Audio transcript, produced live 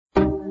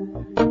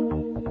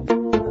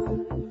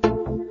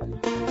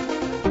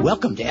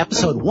Welcome to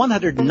episode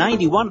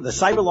 191 of the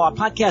Cyber Law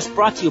Podcast,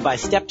 brought to you by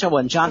Steptoe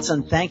and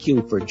Johnson. Thank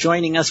you for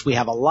joining us. We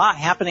have a lot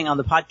happening on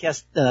the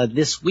podcast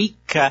this week.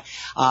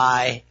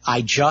 I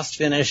just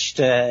finished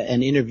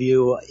an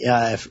interview,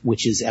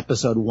 which is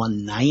episode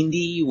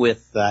 190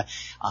 with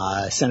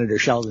Senator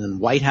Sheldon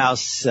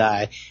Whitehouse.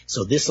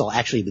 So this will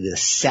actually be the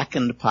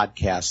second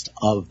podcast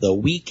of the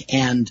week.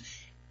 And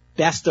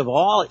best of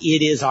all,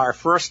 it is our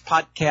first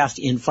podcast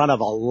in front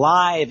of a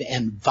live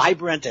and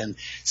vibrant and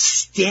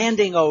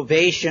standing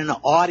ovation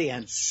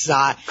audience.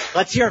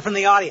 Let's hear it from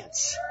the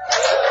audience.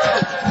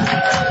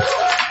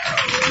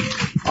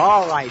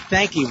 All right.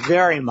 Thank you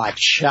very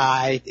much.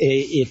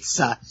 It's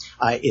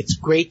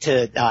great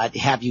to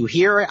have you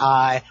here.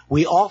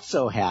 We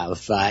also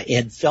have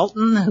Ed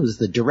Felten, who's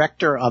the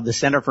director of the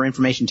Center for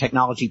Information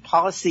Technology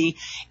Policy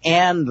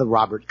and the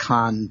Robert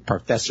Kahn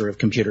Professor of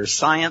Computer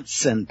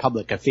Science and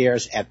Public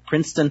Affairs at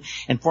Princeton,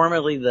 and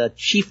formerly the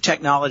chief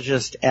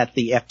technologist at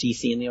the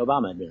FTC in the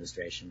Obama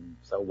administration.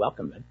 So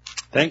welcome, Ed.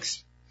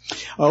 Thanks.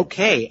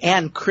 Okay.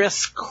 And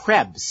Chris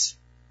Krebs,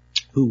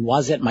 who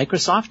was at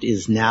Microsoft,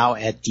 is now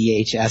at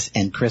DHS.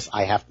 And Chris,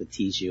 I have to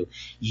tease you.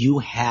 You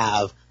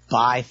have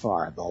by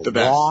far the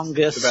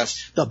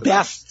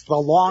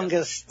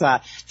longest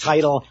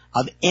title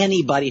of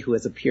anybody who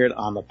has appeared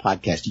on the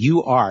podcast.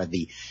 You are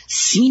the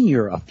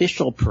senior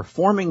official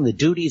performing the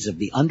duties of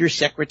the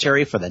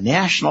Undersecretary for the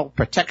National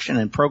Protection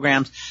and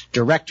Programs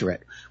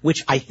Directorate,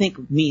 which I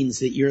think means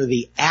that you're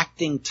the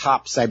acting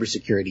top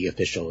cybersecurity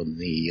official in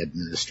the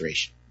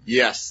administration.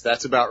 Yes,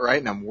 that's about right.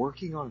 And I'm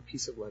working on a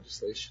piece of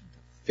legislation to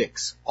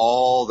fix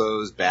all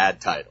those bad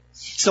titles.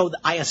 So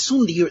I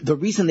assume the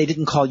reason they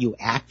didn't call you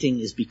acting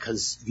is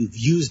because you've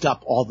used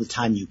up all the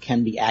time you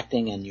can be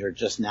acting and you're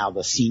just now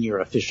the senior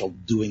official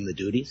doing the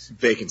duties?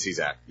 Vacancies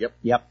Act.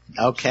 Yep.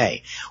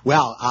 Okay.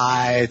 Well,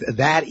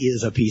 that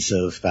is a piece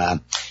of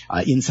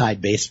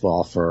inside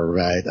baseball for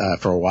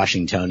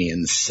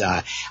Washingtonians.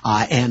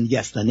 And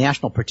yes, the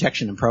National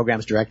Protection and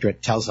Programs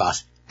Directorate tells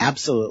us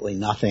absolutely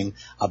nothing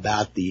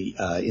about the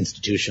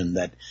institution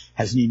that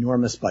has an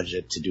enormous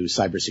budget to do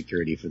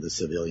cybersecurity for the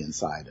civilian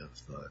side of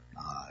the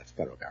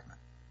federal government.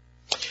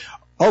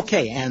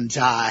 Okay, and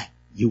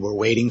you were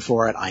waiting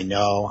for it, I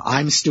know.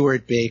 I'm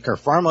Stewart Baker,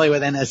 formerly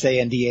with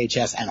NSA and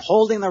DHS, and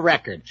holding the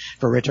record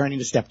for returning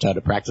to Steptoe to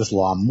practice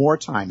law more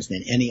times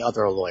than any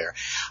other lawyer.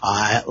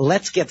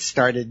 Let's get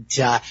started.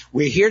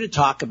 We're here to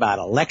talk about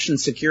election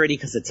security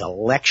because it's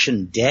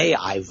election day.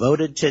 I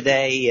voted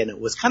today, and it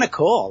was kind of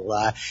cool.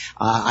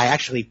 I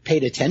actually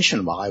paid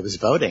attention while I was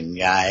voting,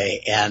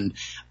 and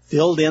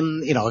filled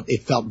in,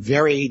 it felt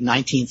very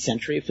 19th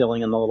century,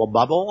 filling in the little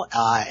bubble,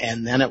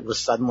 and then it was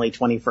suddenly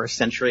 21st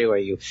century where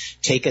you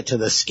take it to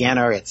the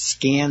scanner, it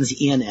scans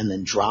in and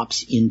then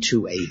drops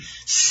into a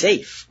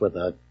safe with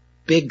a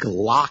big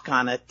lock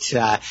on it.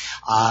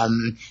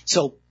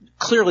 So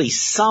clearly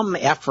some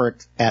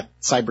effort at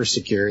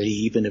cybersecurity,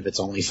 even if it's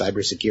only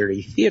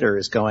cybersecurity theater,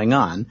 is going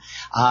on.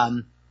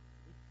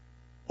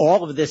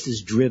 All of this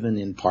is driven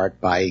in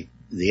part by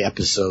the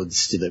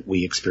episodes that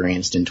we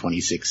experienced in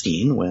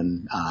 2016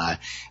 when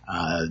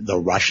the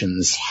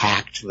Russians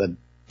hacked the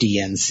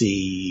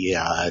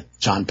DNC,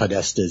 John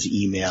Podesta's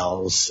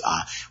emails,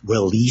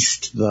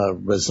 released the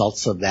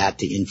results of that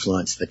to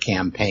influence the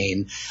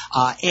campaign,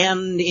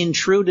 and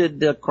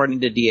intruded, according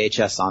to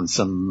DHS, on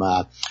some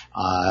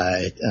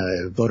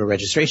voter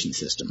registration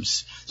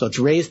systems. So it's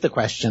raised the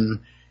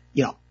question,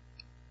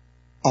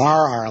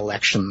 are our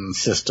election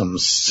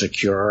systems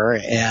secure,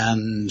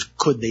 and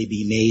could they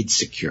be made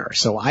secure?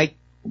 So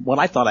what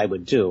I thought I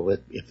would do,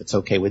 if it's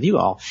okay with you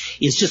all,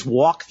 is just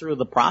walk through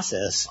the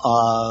process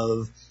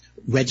of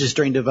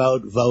registering to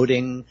vote,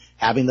 voting,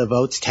 having the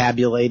votes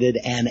tabulated,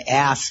 and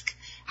ask,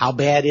 how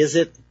bad is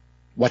it?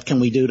 What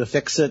can we do to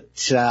fix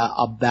it?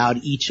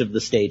 About each of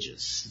the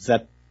stages. Is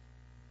that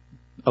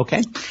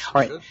okay? All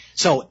right.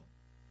 So,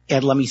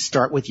 Ed, let me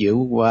start with you.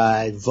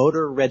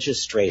 Voter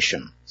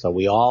registration. So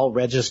we all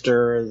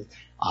register.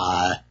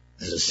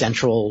 There's a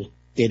central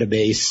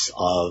database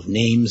of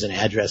names and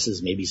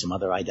addresses, maybe some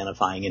other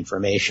identifying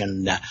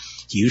information.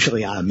 It's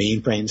usually on a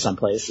mainframe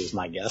someplace, is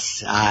my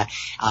guess.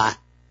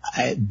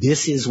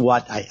 This is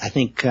what I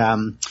think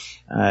Chris,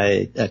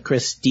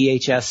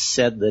 DHS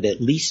said that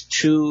at least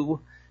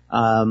two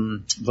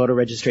voter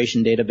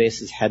registration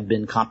databases had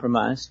been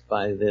compromised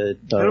by the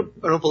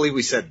I don't believe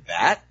we said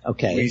that.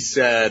 Okay. We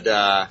said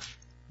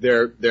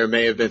there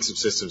may have been some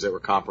systems that were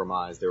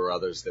compromised. There were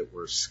others that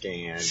were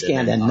scanned.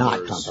 And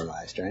not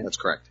compromised, right? That's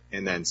correct.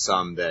 And then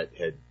some that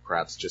had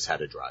perhaps just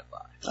had a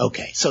drive-by.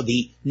 Okay. So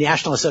the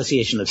National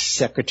Association of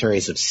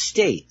Secretaries of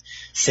State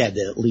said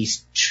that at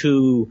least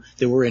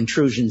there were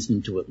intrusions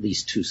into at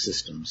least two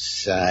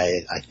systems.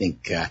 I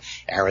think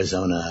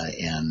Arizona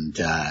and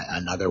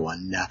another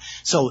one.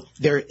 So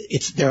they're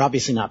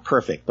obviously not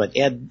perfect. But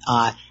Ed,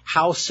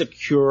 how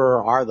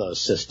secure are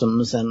those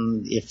systems?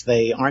 And if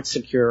they aren't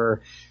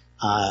secure,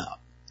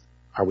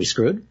 are we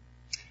screwed?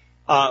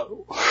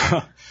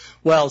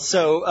 Well,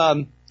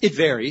 so it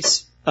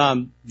varies.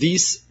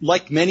 These,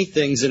 like many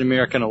things in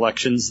American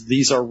elections,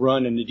 these are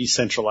run in a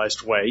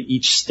decentralized way.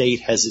 Each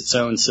state has its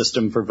own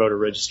system for voter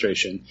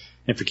registration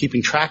and for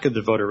keeping track of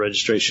the voter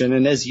registration.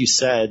 And as you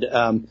said,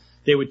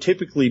 they would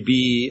typically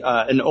be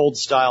an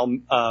old-style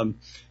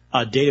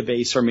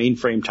database or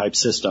mainframe type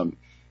system.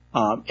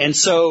 And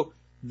so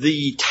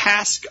the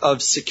task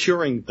of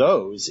securing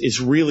those is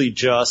really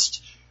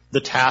just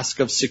the task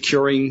of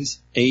securing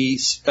a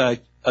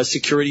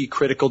security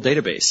critical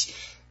database.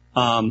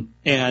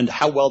 And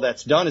how well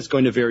that's done is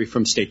going to vary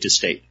from state to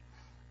state.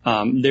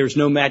 There's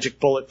no magic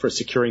bullet for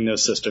securing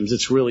those systems.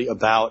 It's really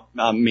about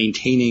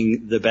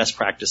maintaining the best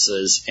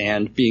practices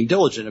and being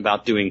diligent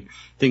about doing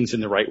things in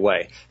the right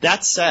way.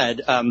 That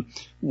said,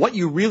 what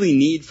you really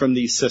need from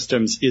these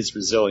systems is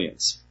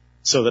resilience,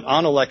 so that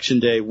on election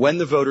day, when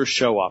the voters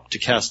show up to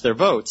cast their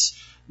votes,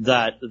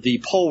 that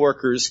the poll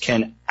workers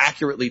can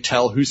accurately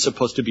tell who's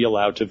supposed to be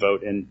allowed to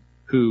vote and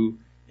who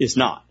is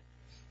not.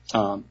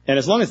 And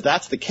as long as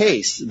that's the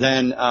case,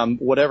 then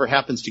whatever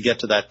happens to get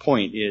to that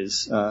point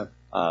is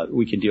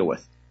we can deal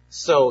with.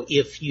 So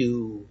if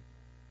you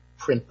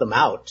print them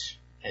out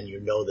and you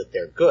know that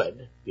they're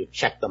good, you've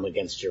checked them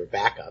against your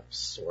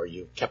backups, or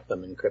you've kept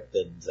them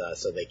encrypted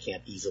so they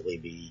can't easily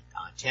be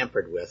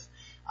tampered with,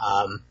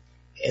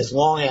 as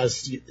long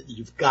as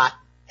you've got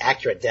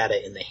accurate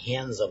data in the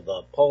hands of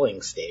the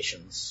polling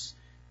stations,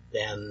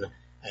 then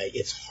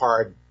it's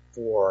hard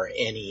for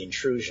any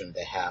intrusion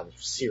to have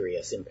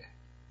serious impact.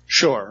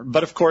 Sure.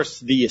 But of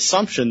course, the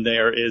assumption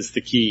there is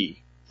the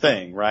key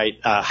thing, right?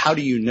 How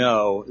do you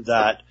know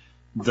that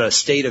the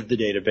state of the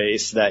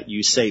database that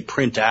you say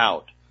print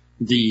out,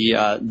 the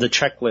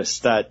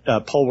checklist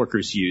that poll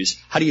workers use,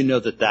 how do you know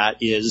that that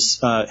is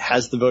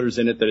has the voters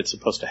in it that it's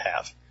supposed to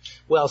have?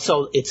 Well,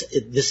 so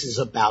this is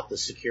about the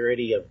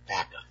security of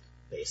backup,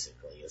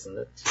 basically, isn't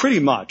it? Pretty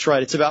much,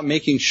 right? It's about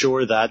making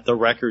sure that the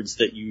records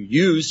that you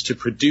use to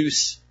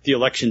produce the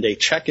election day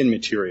check-in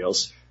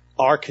materials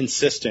are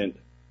consistent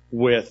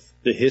with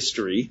the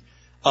history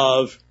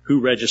of who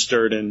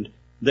registered, and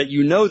that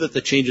you know that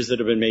the changes that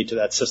have been made to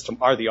that system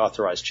are the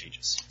authorized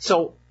changes.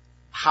 So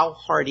how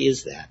hard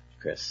is that,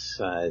 Chris?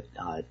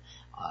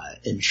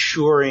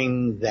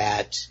 Ensuring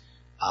that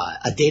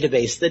a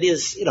database that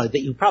is,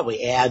 that you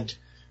probably add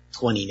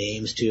 20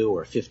 names to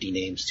or 50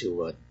 names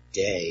to a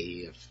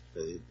day, if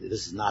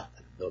this is not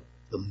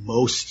the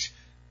most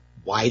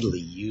widely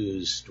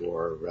used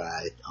or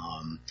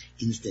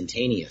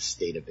instantaneous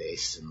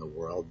database in the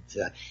world.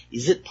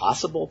 Is it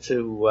possible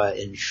to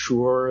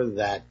ensure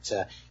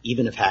that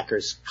even if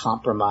hackers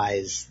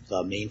compromise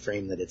the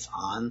mainframe that it's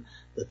on,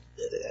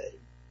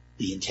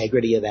 the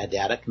integrity of that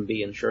data can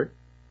be ensured?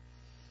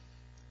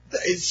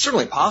 It's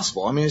certainly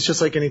possible. I mean, it's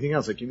just like anything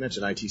else. Like you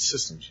mentioned, IT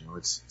systems.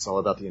 It's all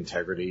about the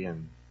integrity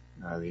and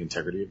the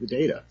integrity of the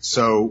data.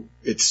 So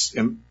it's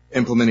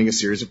implementing a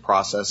series of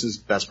processes,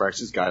 best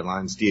practices,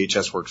 guidelines.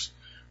 DHS works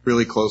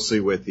really closely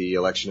with the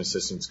Election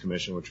Assistance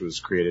Commission, which was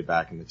created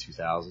back in the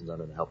 2000s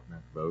under the Help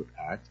America Vote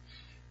Act.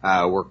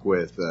 Work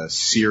with a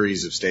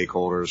series of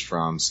stakeholders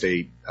from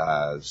state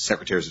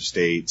secretaries of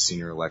state,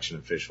 senior election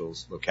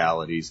officials,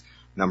 localities,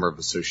 number of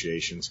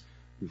associations.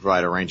 We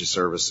provide a range of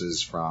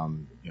services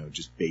from,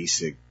 just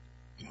basic,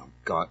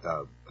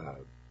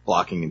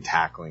 blocking and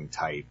tackling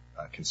type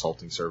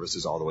consulting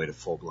services all the way to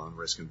full-blown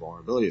risk and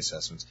vulnerability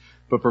assessments,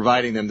 but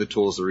providing them the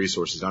tools, the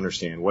resources to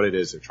understand what it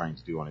is they're trying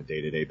to do on a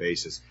day-to-day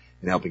basis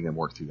and helping them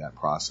work through that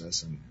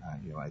process. And,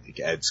 I think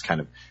Ed's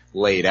kind of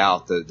laid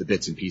out the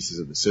bits and pieces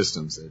of the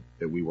systems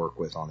that we work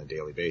with on a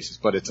daily basis.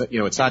 But it's,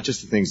 it's not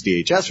just the things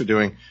DHS are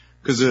doing,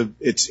 because it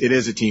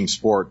is a team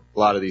sport. A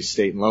lot of these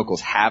state and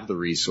locals have the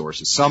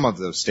resources. Some of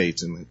those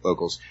states and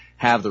locals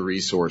have the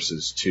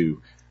resources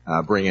to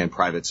bring in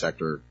private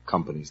sector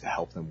companies to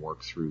help them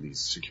work through these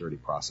security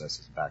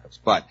processes and backups,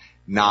 but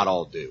not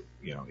all do.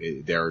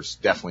 There's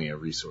definitely a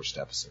resource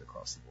deficit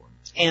across the board.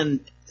 And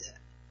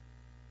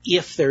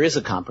if there is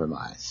a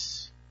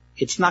compromise,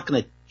 it's not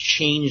going to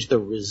change the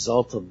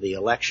result of the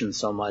election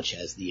so much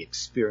as the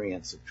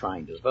experience of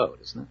trying to vote,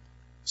 isn't it?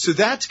 So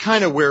that's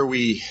kind of where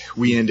we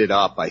ended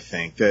up, I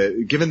think.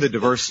 Given the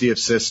diversity of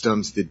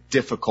systems, the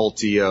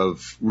difficulty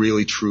of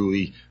really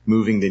truly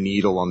moving the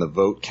needle on the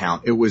vote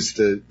count, it was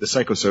the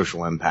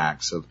psychosocial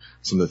impacts of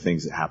some of the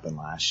things that happened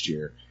last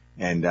year.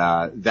 And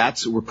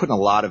we're putting a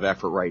lot of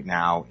effort right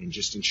now in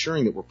just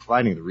ensuring that we're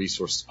providing the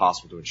resources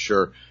possible to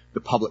ensure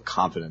the public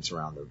confidence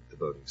around the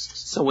voting system.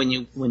 So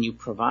when you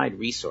provide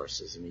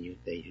resources, I mean,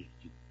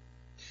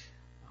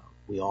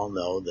 we all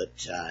know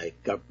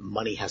that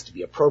money has to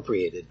be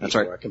appropriated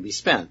before it can be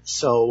spent.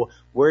 So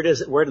where do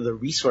the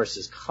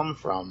resources come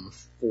from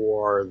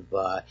for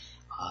the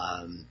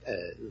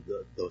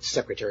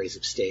secretaries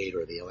of state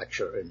or the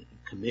election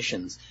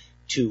commissions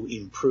to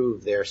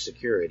improve their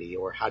security,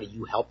 or how do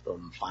you help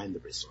them find the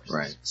resources?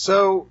 Right.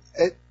 So,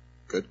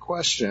 good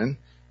question.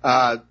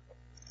 As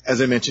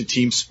I mentioned,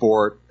 team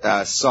sport.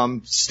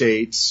 Some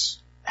states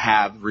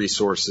have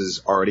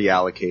resources already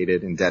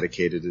allocated and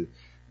dedicated to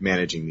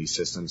managing these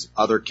systems.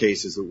 Other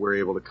cases that we're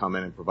able to come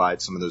in and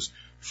provide some of those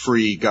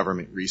free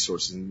government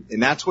resources.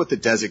 And that's what the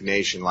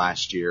designation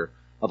last year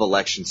of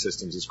election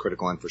systems as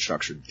critical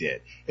infrastructure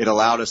did. It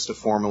allowed us to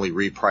formally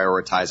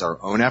reprioritize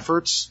our own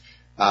efforts.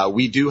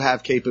 We do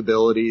have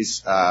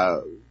capabilities,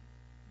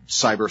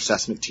 cyber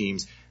assessment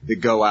teams that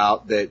go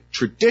out that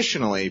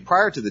traditionally,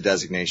 prior to the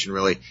designation,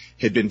 really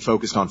had been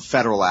focused on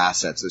federal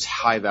assets, those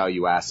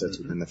high-value assets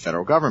within the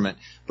federal government,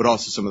 but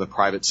also some of the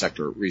private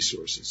sector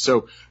resources.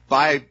 So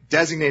by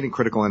designating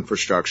critical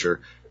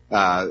infrastructure,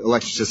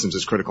 election systems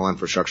as critical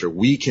infrastructure,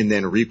 we can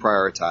then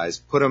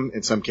reprioritize, put them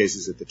in some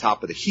cases at the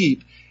top of the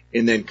heap,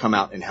 and then come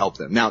out and help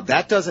them. Now,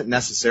 that doesn't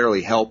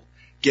necessarily help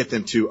get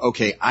them to,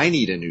 okay, I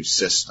need a new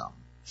system.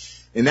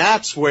 And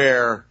that's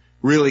where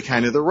really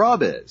kind of the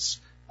rub is.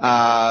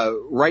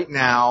 Right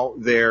now,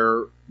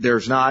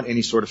 there's not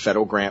any sort of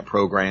federal grant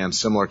program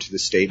similar to the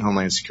state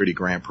Homeland Security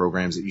grant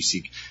programs that you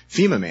see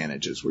FEMA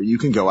manages, where you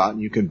can go out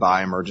and you can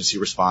buy emergency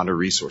responder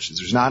resources.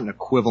 There's not an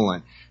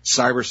equivalent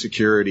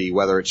cybersecurity,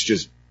 whether it's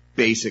just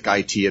basic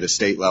IT at a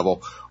state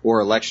level or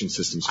election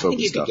systems focused stuff. I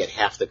think you could get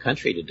half the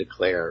country to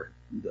declare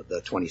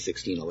the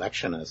 2016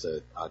 election as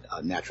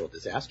a natural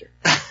disaster.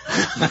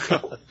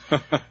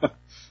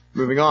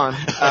 Moving on.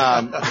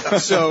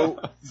 So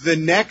the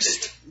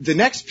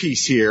next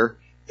piece here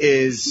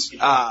is,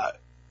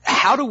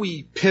 how do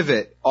we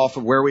pivot off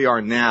of where we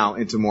are now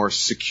into more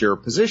secure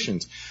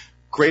positions?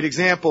 Great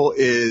example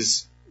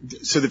is,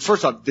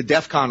 first off, the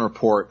DEF CON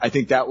report, I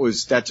think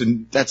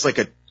that's like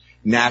a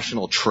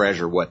national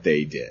treasure what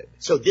they did.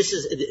 So this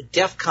is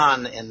DEF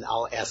CON, and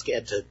I'll ask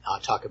Ed to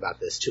talk about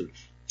this too.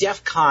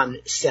 DEF CON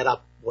set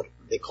up what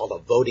they called a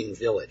voting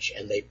village,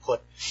 and they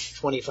put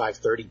 25,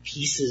 30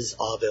 pieces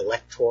of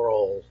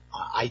electoral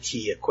IT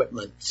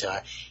equipment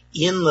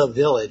in the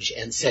village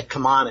and said,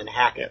 come on and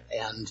hack it.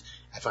 And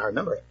if I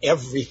remember,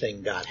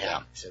 everything got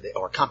hacked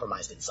or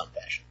compromised in some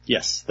fashion.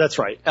 Yes, that's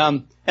right.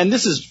 And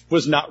this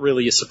was not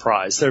really a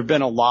surprise. There have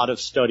been a lot of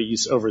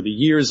studies over the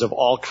years of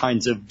all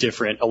kinds of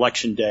different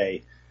election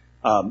day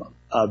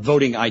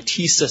voting IT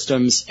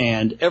systems,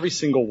 and every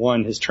single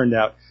one has turned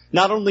out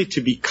not only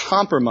to be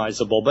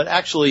compromisable, but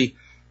actually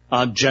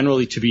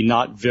generally to be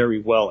not very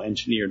well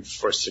engineered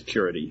for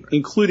security,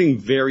 including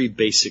very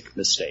basic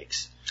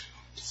mistakes.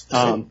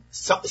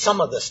 Some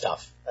of the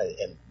stuff,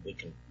 and we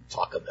can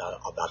talk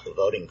about the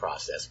voting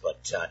process,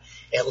 but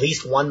at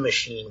least one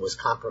machine was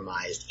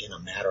compromised in a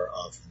matter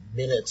of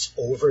minutes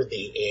over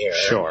the air.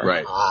 Sure.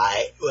 Right.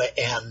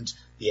 And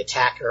the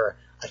attacker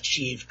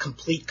achieved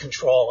complete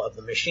control of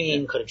the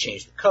machine, could have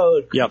changed the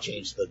code, could have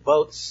changed the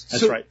votes.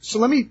 That's right. So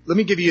let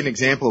me give you an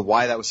example of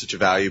why that was such a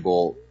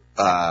valuable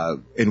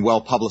and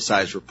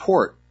well-publicized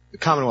report. The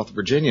Commonwealth of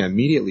Virginia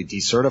immediately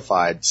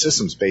decertified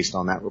systems based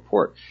on that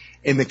report.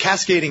 And the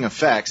cascading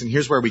effects, and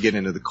here's where we get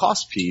into the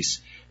cost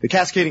piece, the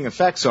cascading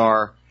effects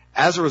are,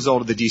 as a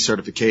result of the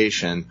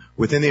decertification,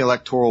 within the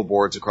electoral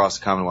boards across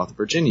the Commonwealth of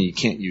Virginia, you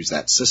can't use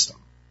that system.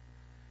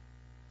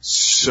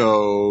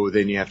 So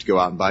then you have to go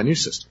out and buy new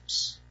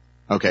systems.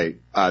 Okay,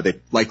 they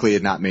likely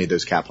had not made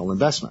those capital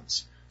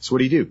investments. So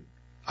what do?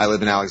 I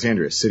live in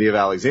Alexandria. City of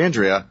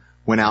Alexandria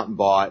went out and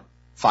bought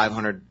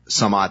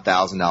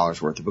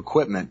 $500,000 worth of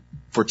equipment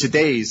for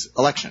today's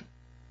election.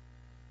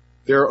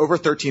 There are over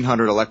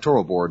 1,300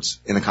 electoral boards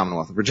in the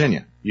Commonwealth of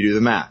Virginia. You do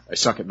the math. I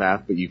suck at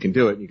math, but you can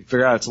do it. You can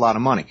figure out it's a lot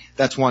of money.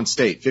 That's one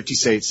state, 50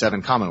 states,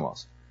 7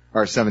 commonwealths,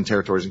 or 7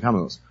 territories and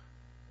commonwealths.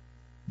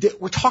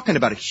 We're talking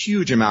about a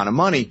huge amount of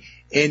money,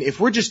 and if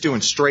we're just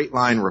doing straight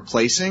line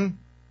replacing,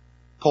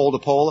 pole to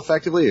pole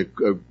effectively,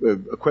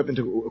 equipment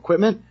to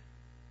equipment,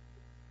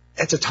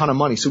 that's a ton of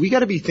money. So we got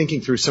to be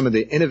thinking through some of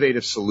the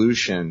innovative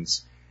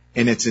solutions,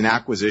 and it's an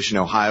acquisition.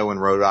 Ohio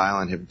and Rhode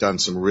Island have done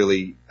some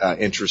really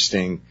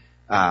interesting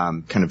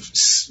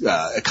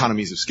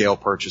economies of scale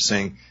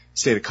purchasing.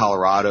 State of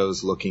Colorado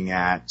is looking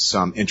at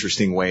some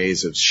interesting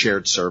ways of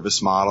shared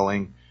service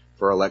modeling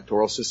for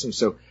electoral systems.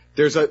 So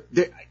there's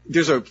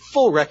a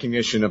full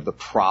recognition of the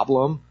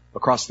problem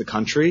across the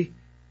country,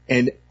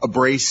 and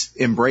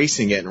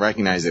embracing it and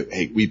recognize that,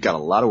 hey, we've got a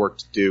lot of work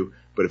to do,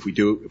 but if we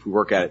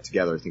work at it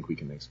together, I think we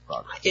can make some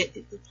progress.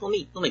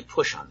 Let me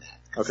push on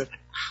that. Okay.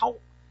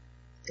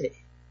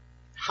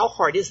 How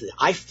hard is it?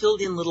 I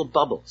filled in little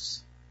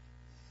bubbles.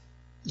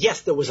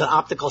 Yes, there was an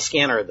optical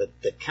scanner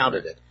that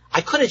counted it.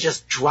 I could have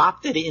just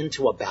dropped it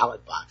into a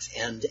ballot box,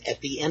 and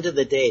at the end of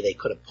the day, they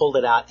could have pulled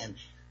it out and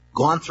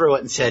gone through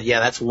it and said, yeah,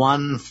 that's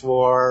one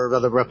for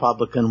the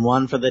Republican,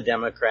 one for the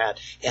Democrat,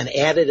 and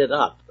added it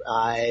up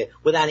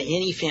without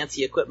any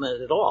fancy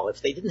equipment at all.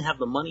 If they didn't have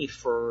the money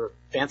for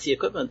fancy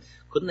equipment,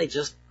 couldn't they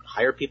just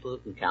hire people who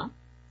can count?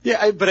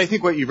 Yeah, but I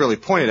think what you really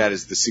pointed at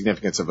is the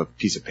significance of a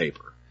piece of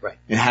paper. Right.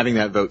 And having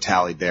that vote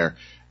tallied there.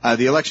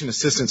 The Election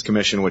Assistance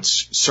Commission,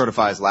 which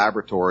certifies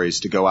laboratories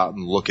to go out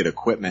and look at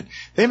equipment,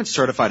 they haven't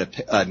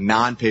certified a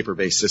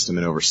non-paper-based system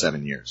in over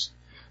 7 years.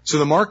 So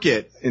the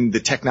market and the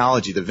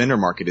technology, the vendor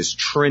market, is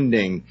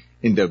trending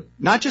into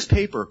not just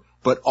paper,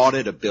 but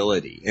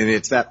auditability. And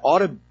it's that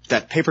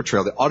paper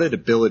trail, the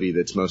auditability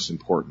that's most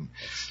important.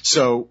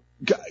 So,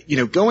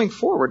 going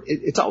forward,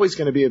 it's always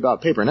going to be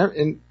about paper.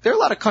 And there are a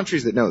lot of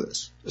countries that know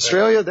this.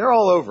 Australia, they're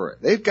all over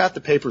it. They've got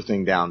the paper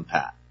thing down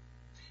pat.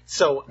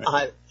 So,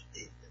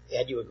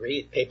 Ed, you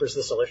agree? Paper's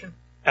the solution?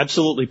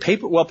 Absolutely.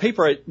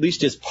 Paper at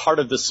least is part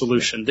of the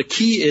solution. The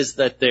key is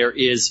that there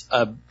is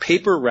a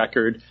paper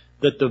record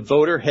that the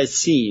voter has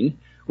seen,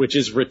 which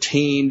is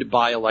retained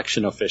by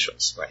election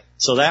officials. Right.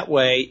 So that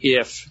way,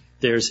 if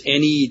there's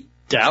any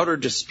doubt or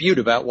dispute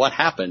about what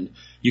happened,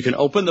 you can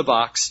open the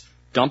box,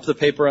 dump the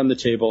paper on the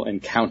table,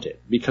 and count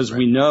it, because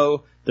we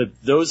know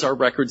that those are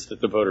records that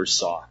the voters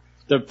saw.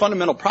 The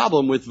fundamental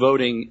problem with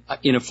voting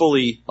in a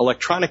fully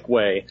electronic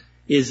way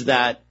is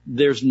that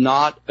there's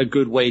not a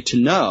good way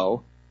to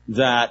know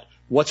that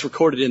what's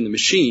recorded in the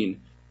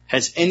machine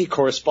has any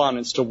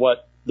correspondence to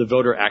what the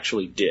voter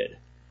actually did.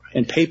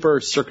 And paper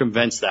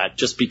circumvents that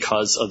just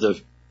because of the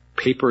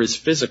paper is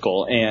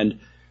physical, and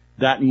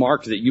that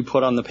mark that you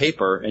put on the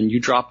paper and you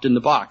dropped in the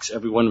box,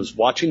 everyone was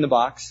watching the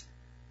box,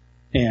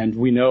 and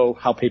we know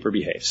how paper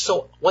behaves.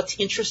 So what's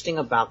interesting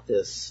about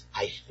this,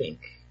 I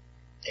think,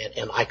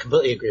 and I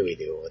completely agree with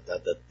you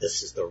that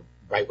this is the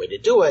right way to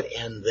do it,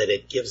 and that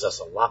it gives us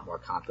a lot more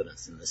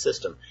confidence in the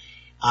system.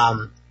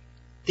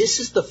 This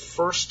is the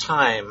first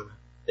time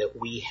that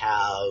we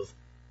have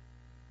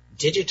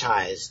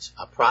digitized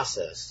a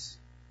process,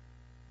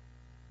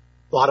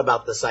 thought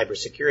about the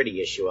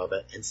cybersecurity issue of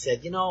it, and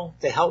said,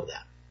 to hell with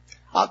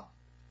that.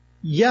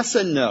 Yes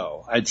and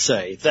no, I'd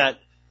say. That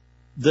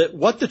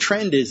what the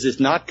trend is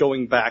not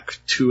going back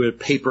to a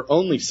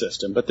paper-only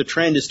system, but the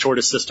trend is toward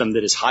a system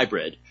that is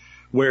hybrid,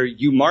 where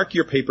you mark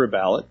your paper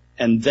ballot,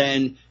 and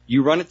then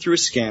you run it through a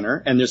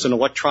scanner, and there's an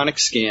electronic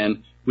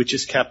scan, which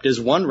is kept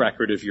as one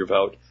record of your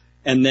vote.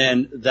 And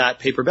then that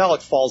paper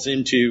ballot falls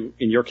into,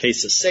 in your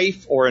case, a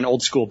safe or an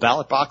old-school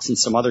ballot box in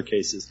some other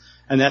cases,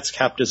 and that's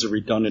kept as a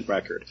redundant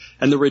record.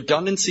 And the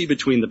redundancy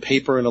between the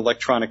paper and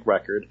electronic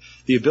record,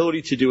 the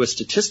ability to do a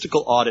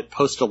statistical audit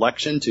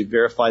post-election to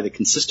verify the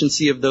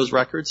consistency of those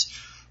records,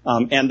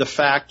 and the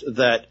fact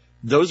that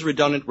those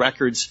redundant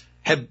records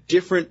have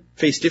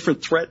face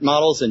different threat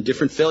models and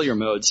different failure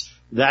modes,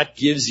 that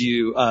gives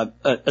you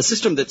a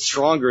system that's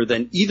stronger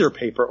than either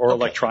paper or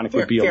electronic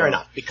would be allowed. Fair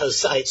enough, because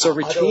so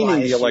retaining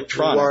the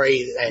electronic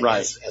worry,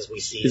 as we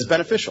see is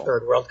beneficial.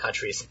 Third world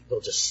countries,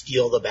 they'll just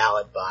steal the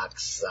ballot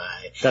box.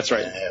 That's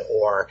right.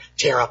 Or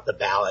tear up the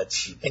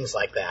ballots, things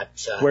like that.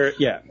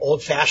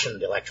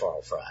 Old-fashioned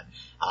electoral fraud.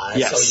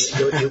 Yes.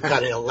 So you've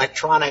got an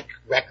electronic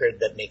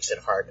record that makes it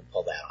hard to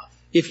pull that off.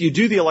 If you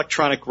do the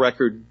electronic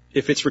record,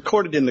 if it's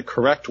recorded in the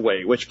correct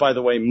way, which, by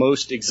the way,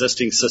 most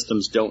existing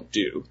systems don't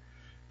do,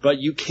 but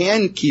you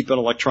can keep an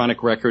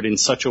electronic record in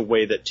such a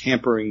way that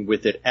tampering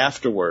with it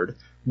afterward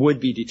would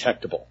be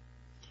detectable,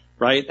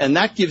 right? And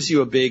that gives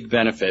you a big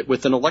benefit.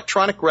 With an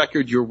electronic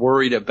record, you're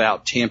worried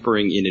about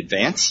tampering in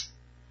advance,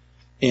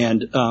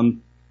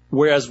 and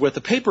whereas with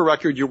a paper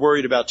record, you're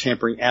worried about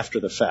tampering after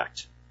the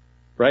fact,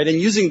 right? And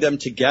using them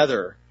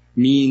together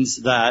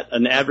means that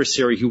an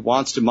adversary who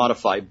wants to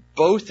modify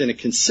both in a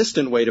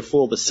consistent way to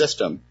fool the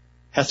system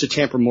has to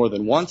tamper more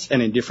than once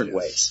and in different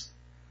ways.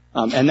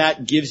 And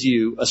that gives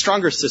you a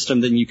stronger system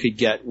than you could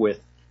get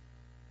with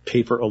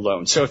paper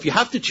alone. So if you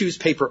have to choose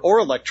paper or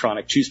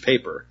electronic, choose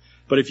paper.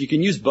 But if you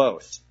can use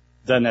both,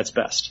 then that's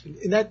best.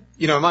 And that,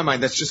 in my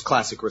mind, that's just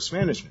classic risk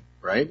management,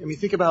 right? I mean,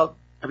 think about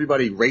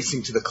everybody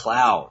racing to the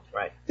cloud.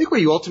 Right. I think where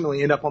you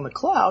ultimately end up on the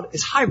cloud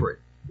is hybrid.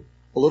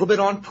 A little bit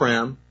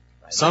on-prem,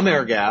 some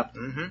air gap,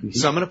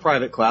 some in a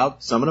private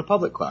cloud, some in a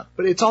public cloud.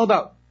 But it's all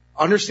about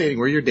understanding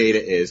where your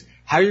data is,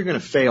 how you're going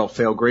to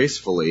fail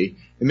gracefully,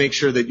 and make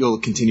sure that you'll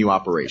continue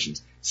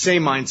operations.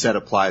 Same mindset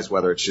applies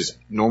whether it's just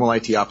normal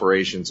IT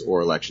operations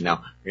or election.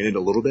 Now, granted,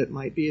 a little bit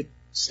might be at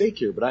stake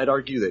here, but I'd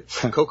argue that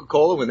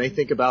Coca-Cola, when they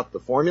think about the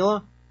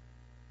formula,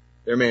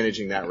 they're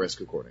managing that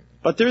risk accordingly.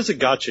 But there's a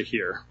gotcha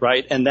here,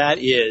 right? And that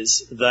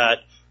is that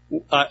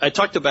I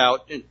talked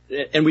about,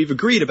 and we've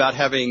agreed about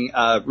having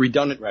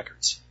redundant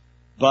records.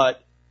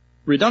 But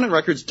redundant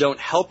records don't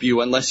help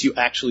you unless you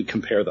actually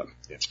compare them,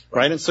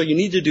 right? And so you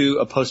need to do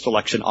a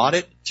post-election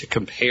audit to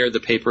compare the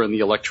paper and the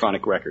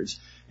electronic records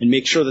and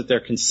make sure that they're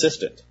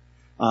consistent.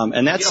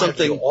 And that's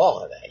something. You don't have to do all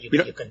of that.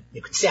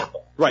 You can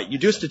sample. Right. You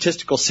do a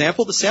statistical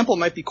sample. The sample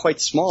might be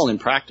quite small in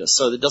practice,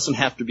 so it doesn't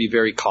have to be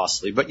very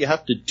costly. But you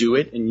have to do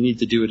it, and you need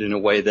to do it in a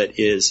way that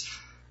is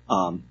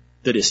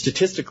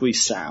statistically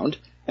sound.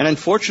 And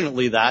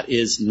unfortunately, that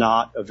is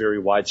not a very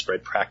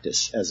widespread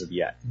practice as of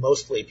yet.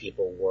 Mostly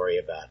people worry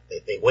about,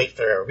 they wait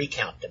for a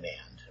recount demand,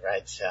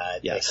 right?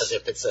 Yes. Because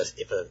if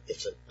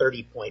it's a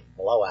 30-point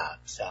blowout,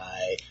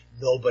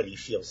 nobody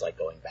feels like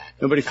going back.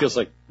 Nobody feels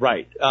like,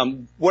 right.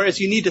 Whereas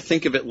you need to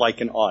think of it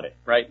like an audit,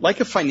 right? Like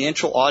a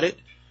financial audit,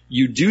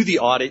 you do the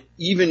audit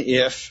even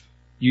if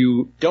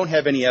you don't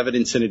have any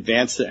evidence in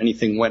advance that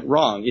anything went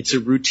wrong. It's a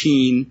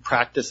routine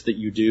practice that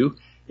you do.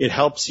 It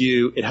helps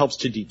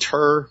to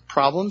deter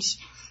problems.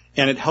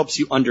 And it helps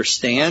you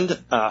understand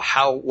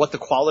what the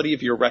quality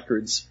of your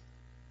records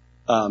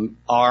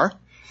are,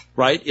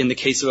 right? In the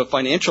case of a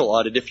financial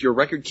audit, if your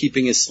record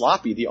keeping is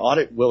sloppy, the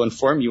audit will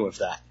inform you of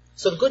that.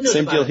 So the good news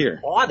Same about deal an here.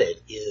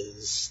 audit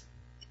is,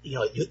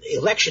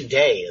 election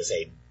day is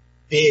a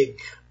big,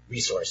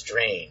 resource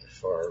drain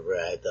for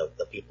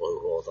the people who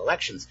hold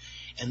elections.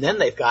 And then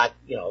they've got,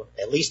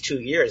 at least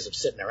 2 years of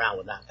sitting around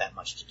with not that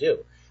much to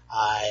do.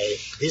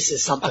 This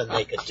is something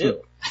they could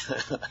do.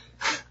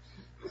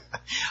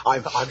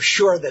 I'm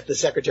sure that the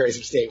secretaries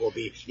of state will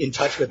be in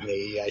touch with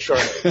me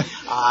shortly.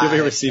 You'll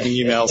be receiving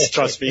emails,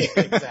 trust me.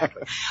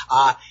 Exactly.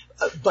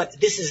 But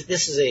this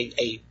is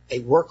a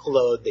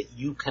workload that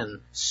you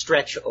can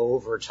stretch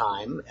over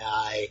time,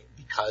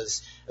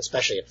 because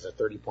especially if it's a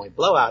 30-point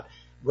blowout,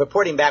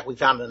 reporting back we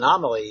found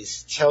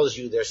anomalies tells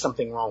you there's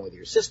something wrong with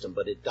your system,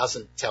 but it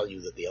doesn't tell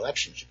you that the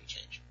election should be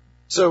changed.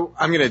 So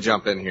I'm going to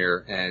jump in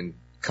here and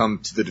come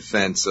to the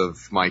defense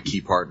of my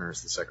key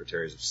partners, the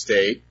secretaries of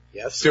state.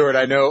 Yes. Stewart,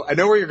 I know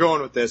where you're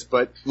going with this,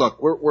 but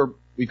look,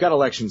 we've got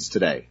elections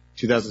today,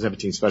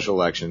 2017 special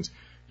elections.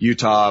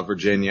 Utah,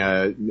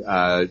 Virginia,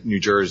 New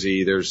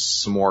Jersey, there's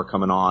some more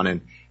coming on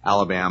in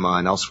Alabama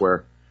and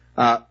elsewhere.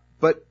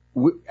 But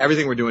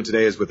everything we're doing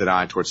today is with an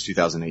eye towards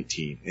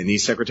 2018. And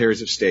these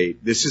secretaries of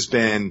state, this has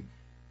been,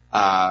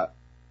 I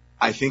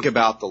think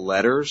about the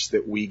letters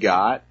that we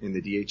got in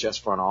the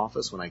DHS front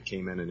office when I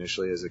came in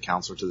initially as a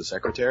counselor to the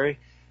secretary.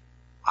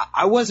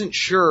 I wasn't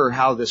sure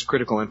how this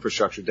critical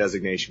infrastructure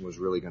designation was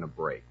really going to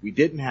break. We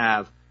didn't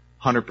have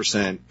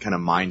 100% kind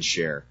of mind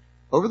share.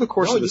 Over the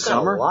course of the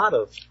summer, you got a lot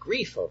of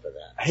grief over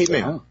that. Hate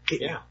mail.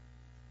 Yeah.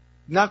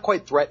 Not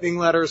quite threatening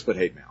letters, but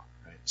hate mail.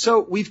 Right. So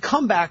we've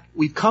come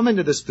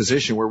into this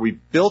position where we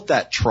built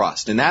that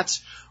trust. And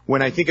that's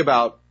when I think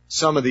about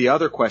some of the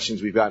other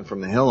questions we've gotten from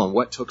the Hill on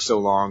what took so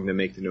long to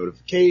make the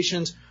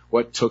notifications,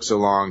 what took so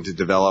long to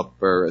develop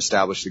or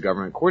establish the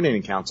Government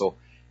Coordinating Council.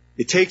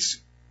 It takes,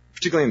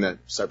 particularly in the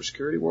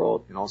cybersecurity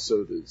world and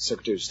also the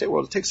Secretary of State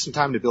world, it takes some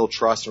time to build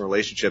trust and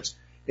relationships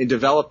and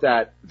develop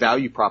that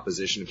value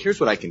proposition of here's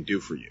what I can do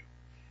for you.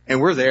 And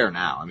we're there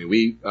now. I mean,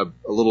 we,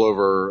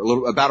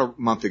 about a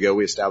month ago,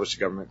 we established a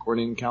Government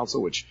Coordinating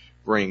Council, which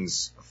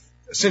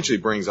essentially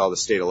brings all the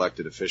state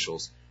elected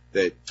officials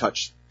that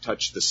touch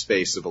the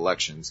space of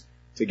elections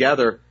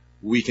together.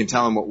 We can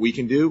tell them what we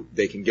can do.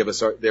 They can give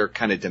us their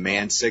kind of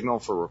demand signal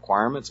for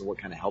requirements and what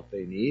kind of help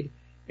they need.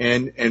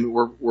 And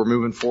we're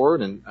moving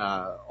forward and,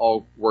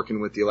 all working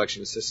with the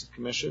Election Assistance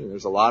Commission. And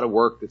there's a lot of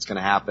work that's going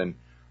to happen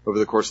over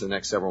the course of the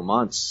next several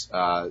months,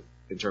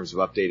 in terms of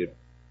updated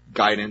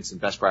guidance and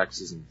best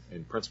practices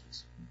and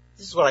principles.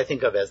 This is what I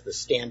think of as the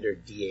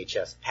standard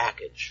DHS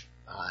package.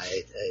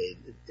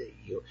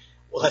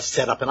 Let's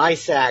set up an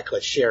ISAC,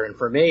 let's share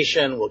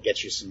information, we'll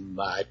get you some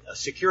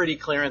security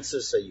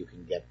clearances so you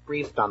can get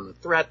briefed on the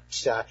threat.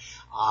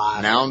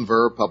 Noun,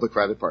 verb,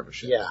 public-private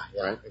partnership. Yeah,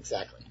 right?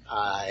 Exactly.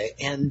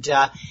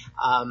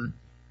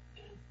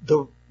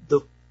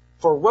 The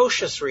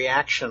ferocious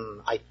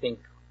reaction, I think,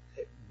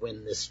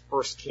 when this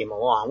first came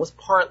along was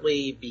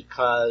partly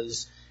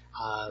because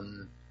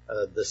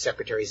the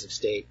secretaries of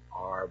state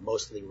are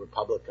mostly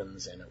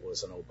Republicans and it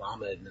was an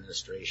Obama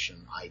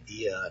administration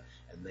idea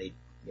and they,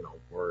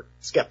 were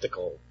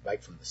skeptical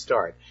right from the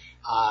start.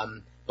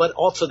 But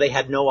also they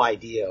had no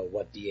idea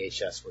what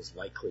DHS was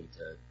likely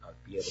to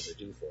be able to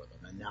do for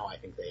them. And now I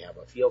think they have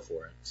a feel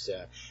for it.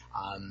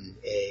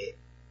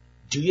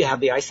 Do you have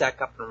the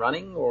ISAC up and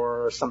running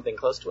or something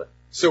close to it?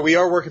 So we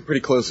are working pretty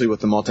closely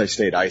with the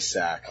multi-state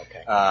ISAC,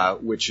 okay.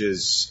 Which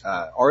is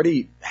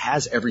already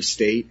has every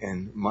state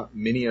and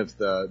many of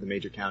the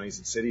major counties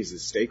and cities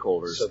as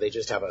stakeholders. So they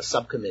just have a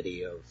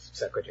subcommittee of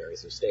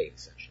secretaries of state,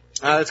 essentially.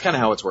 That's kind of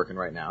how it's working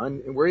right now,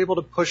 and we're able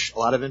to push a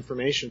lot of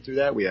information through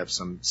that. We have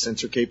some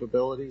sensor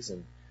capabilities,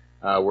 and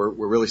we're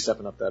really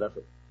stepping up that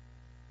effort.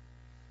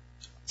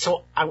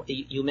 So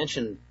you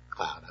mentioned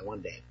cloud. I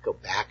wanted to go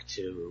back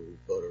to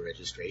voter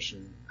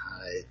registration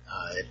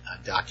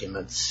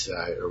documents,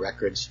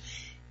 records.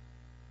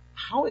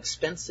 How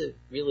expensive,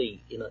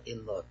 really, in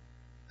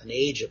an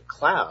age of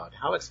cloud,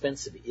 how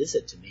expensive is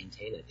it to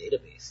maintain a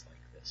database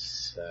like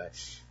this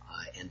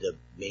and to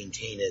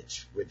maintain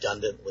it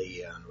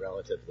redundantly and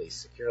relatively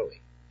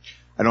securely?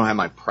 I don't have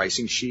my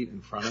pricing sheet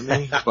in front of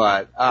me,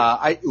 but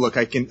I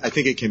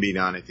think it can be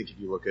done. I think if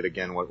you look at,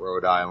 again, what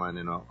Rhode Island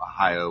and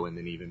Ohio, and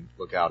then even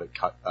look out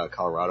at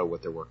Colorado,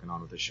 what they're working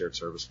on with the shared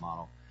service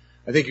model,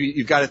 I think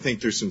you've got to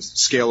think through some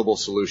scalable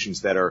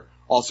solutions that are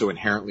also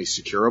inherently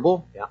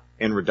securable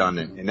and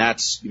redundant. And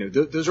that's,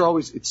 those are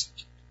always,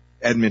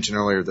 Ed mentioned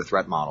earlier, the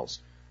threat models.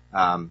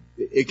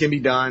 It can be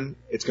done.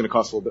 It's going to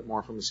cost a little bit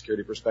more from a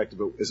security perspective,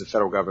 but as a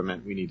federal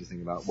government, we need to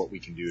think about what we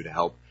can do to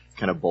help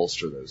kind of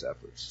bolster those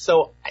efforts.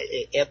 So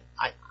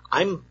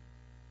I'm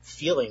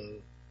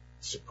feeling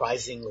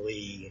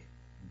surprisingly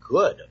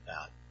good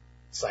about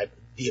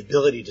the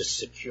ability to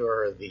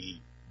secure the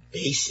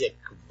basic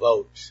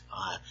vote,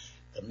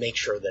 to make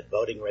sure that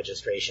voting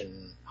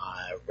registration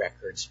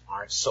records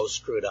aren't so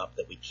screwed up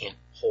that we can't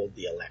hold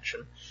the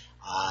election,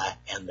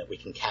 and that we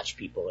can catch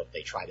people if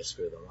they try to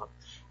screw them up,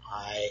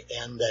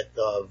 and that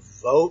the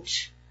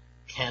vote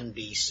can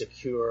be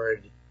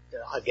secured,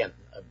 again,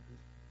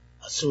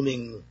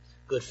 assuming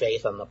good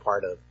faith on the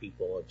part of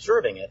people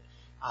observing it,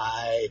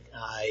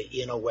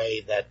 in a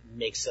way that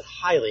makes it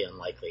highly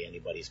unlikely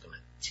anybody's going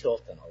to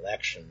tilt an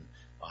election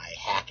by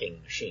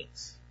hacking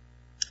machines.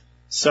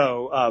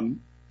 So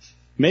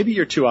maybe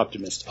you're too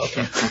optimistic.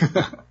 Okay.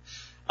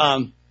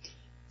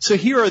 So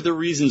here are the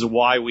reasons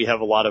why we have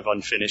a lot of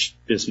unfinished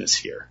business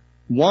here.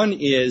 One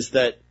is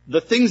that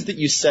the things that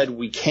you said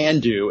we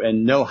can do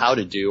and know how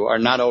to do are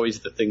not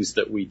always the things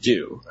that we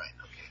do.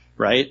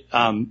 Right.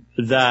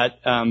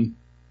 Right?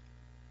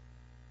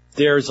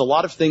 There's a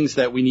lot of things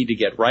that we need to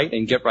get right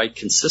and get right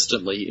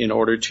consistently in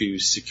order to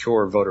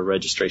secure voter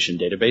registration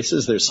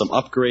databases. There's some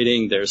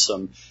upgrading. There's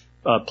some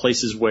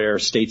places where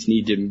states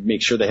need to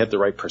make sure they have the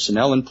right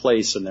personnel in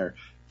place and they're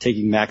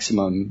taking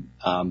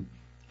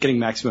getting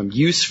maximum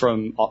use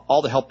from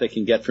all the help they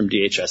can get from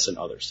DHS and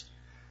others.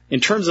 In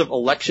terms of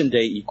election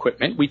day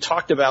equipment, we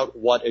talked about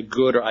what a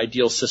good or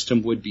ideal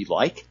system would be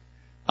like,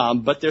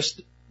 but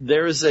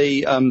there's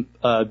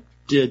a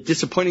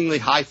disappointingly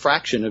high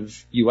fraction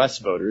of U.S.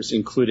 voters,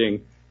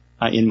 including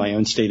in my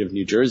own state of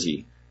New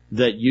Jersey,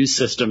 that use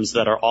systems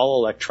that are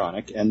all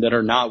electronic and that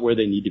are not where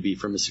they need to be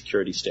from a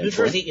security standpoint.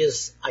 New Jersey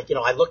is,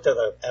 I looked at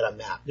a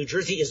map. New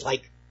Jersey is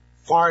like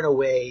far and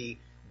away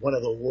one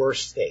of the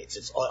worst states.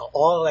 It's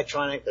all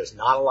electronic. There's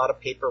not a lot of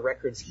paper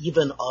records,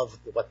 even of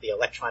what the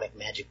electronic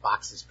magic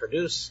boxes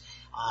produce.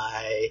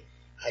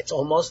 It's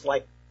almost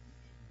like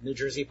New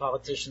Jersey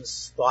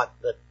politicians thought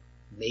that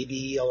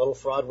maybe a little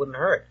fraud wouldn't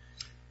hurt.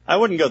 I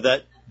wouldn't go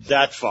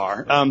that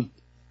far.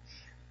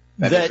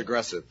 That is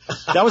aggressive.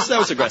 That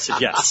was aggressive,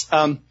 yes.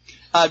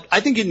 I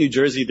think in New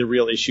Jersey the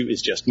real issue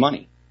is just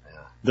money.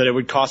 That it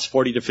would cost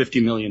 $40 to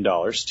 $50 million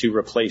to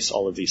replace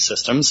all of these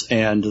systems,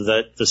 and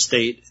that the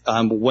state,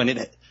 when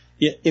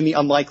in the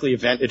unlikely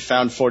event it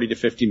found $40 to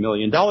 $50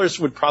 million,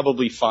 would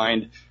probably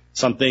find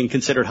something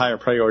considered higher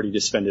priority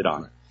to spend it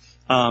on.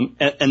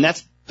 And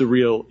that's the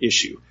real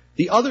issue.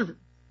 The other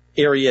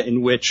area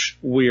in which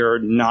we're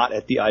not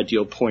at the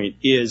ideal point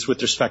is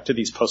with respect to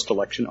these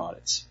post-election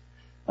audits,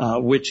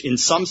 which in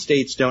some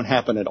states don't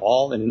happen at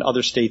all, and in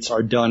other states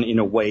are done in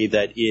a way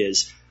that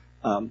is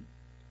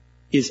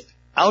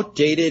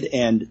outdated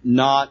and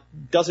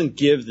doesn't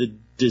give the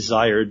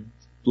desired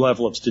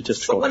level of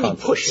statistical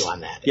confidence. So let me push you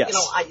on that. Yes.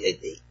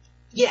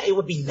 It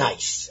would be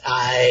nice.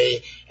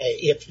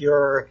 If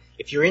you're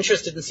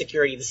interested in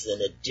security, this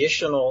is an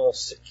additional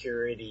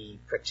security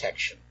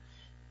protection.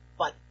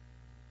 But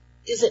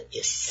is it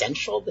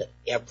essential that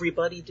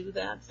everybody do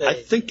that? I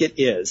think it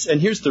is.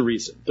 And here's the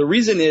reason. The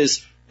reason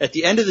is, at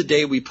the end of the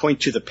day, we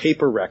point to the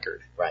paper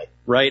record.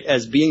 Right,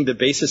 as being the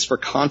basis for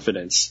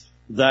confidence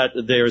that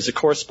there's a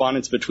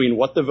correspondence between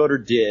what the voter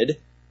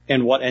did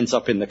and what ends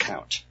up in the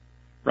count.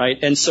 Right?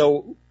 And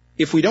so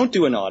if we don't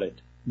do an audit,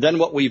 then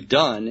what we've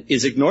done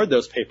is ignored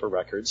those paper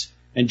records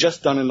and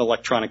just done an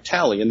electronic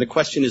tally. And the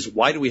question is,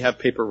 why do we have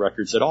paper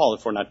records at all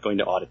if we're not going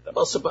to audit them?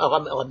 Well, so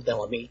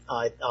let me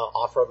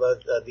offer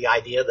the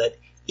idea that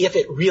if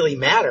it really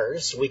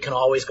matters, we can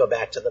always go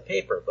back to the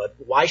paper. But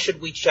why should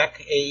we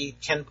check a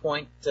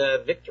 10-point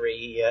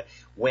victory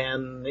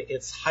when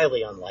it's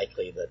highly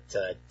unlikely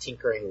that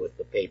tinkering with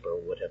the paper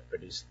would have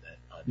produced that?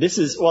 This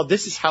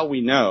is how we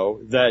know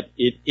that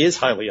it is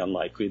highly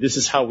unlikely. This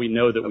is how we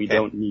know that we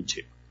don't need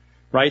to.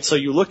 Right? So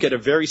you look at a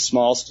very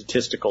small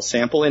statistical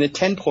sample, and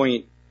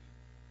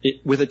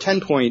with a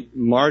 10-point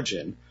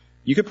margin,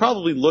 you could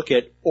probably look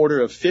at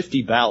order of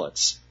 50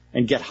 ballots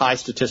and get high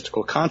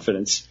statistical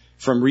confidence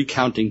from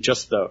recounting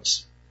just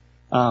those.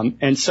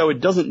 And so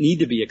it doesn't need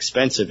to be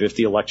expensive if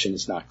the election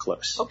is not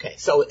close. Okay.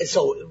 So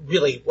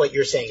really what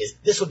you're saying is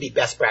this would be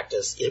best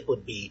practice. It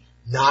would be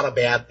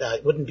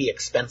it wouldn't be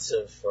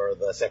expensive for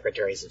the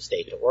secretaries of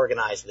state to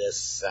organize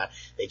this.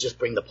 They just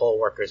bring the poll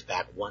workers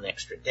back one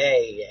extra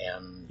day,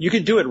 and you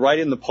could do it right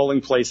in the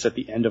polling place at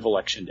the end of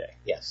election day.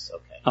 Yes.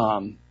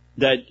 Okay.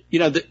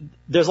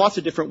 There's lots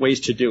of different ways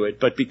to do it,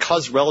 but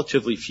because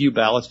relatively few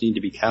ballots need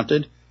to be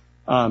counted,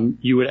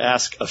 you would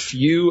ask a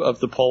few of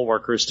the poll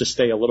workers to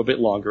stay a little bit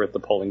longer at the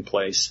polling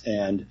place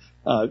and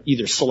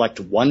either select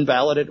one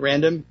ballot at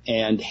random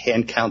and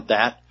hand count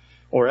that,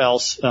 or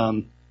else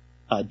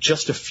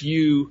just a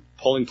few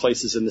polling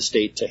places in the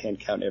state to hand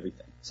count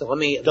everything. So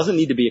it doesn't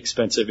need to be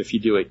expensive if you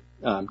do it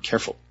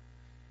carefully.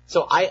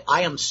 So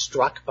I am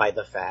struck by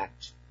the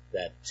fact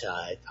that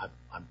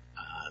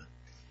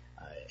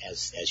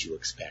as you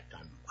expect,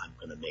 I'm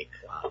going to make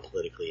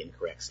politically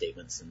incorrect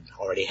statements and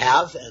already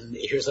have. And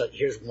here's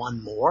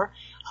one more.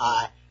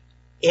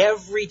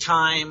 Every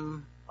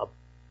time a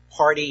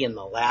party in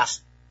the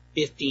last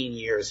 15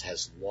 years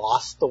has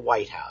lost the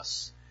White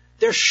House,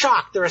 they're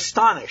shocked, they're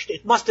astonished.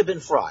 It must have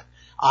been fraud.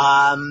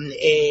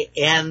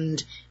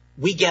 And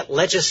we get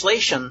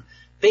legislation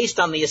based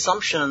on the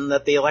assumption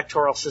that the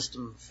electoral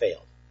system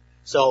failed.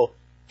 So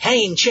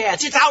hanging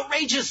chads, it's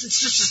outrageous, it's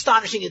just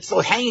astonishing. It's the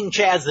hanging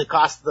chads that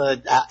cost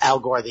Al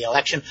Gore the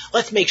election.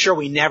 Let's make sure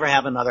we never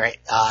have another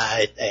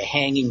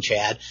hanging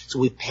chad. So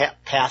we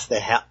pass the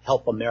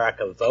Help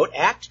America Vote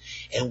Act,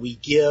 and we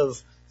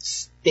give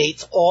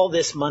states all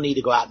this money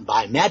to go out and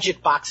buy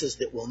magic boxes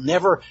that will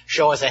never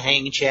show us a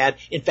hanging chad.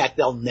 In fact,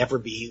 they'll never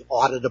be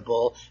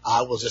auditable.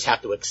 We'll just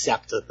have to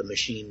accept that the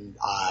machine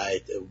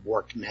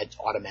worked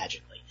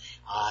automagically.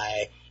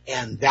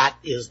 And that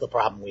is the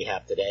problem we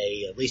have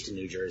today, at least in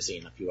New Jersey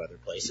and a few other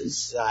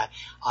places.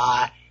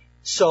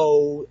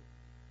 So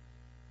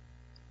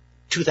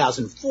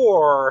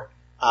 2004,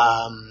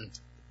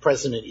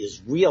 President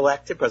is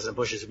reelected. President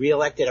Bush is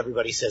reelected.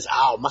 Everybody says,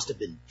 it must have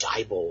been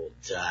Diebold.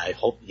 I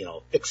hope,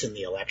 fixing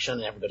the election.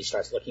 And everybody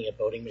starts looking at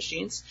voting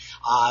machines.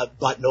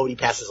 But nobody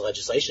passes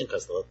legislation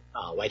because the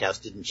White House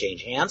didn't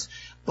change hands.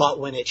 But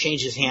when it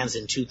changes hands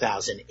in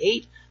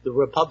 2008, the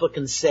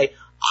Republicans say,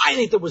 I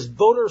think there was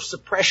voter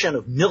suppression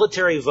of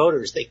military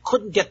voters. They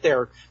couldn't get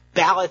their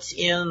ballots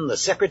in. The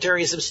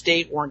secretaries of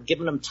state weren't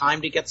giving them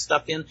time to get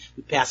stuff in.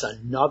 We pass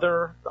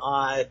another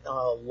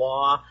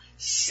law,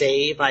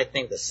 I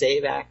think the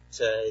SAVE Act,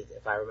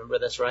 if I remember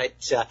this right,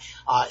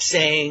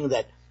 saying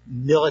that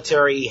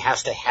military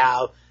has to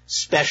have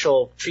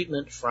special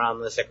treatment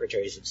from the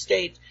secretaries of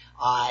state,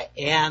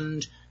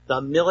 and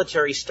the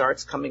military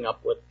starts coming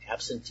up with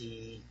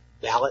absentee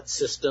ballot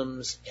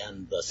systems,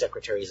 and the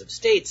secretaries of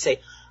state say,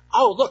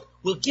 look,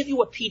 we'll give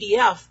you a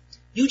PDF.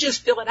 You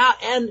just fill it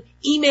out and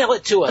email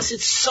it to us.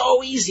 It's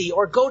so easy.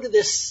 Or go to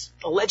this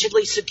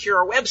allegedly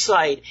secure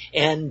website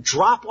and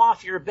drop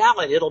off your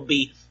ballot. It'll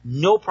be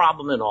no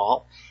problem at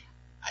all.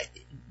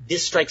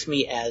 This strikes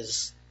me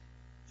as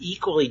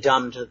equally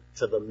dumb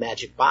to the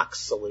magic box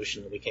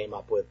solution that we came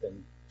up with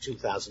in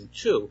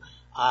 2002.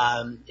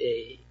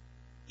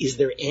 Is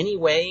there any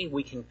way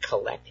we can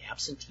collect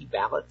absentee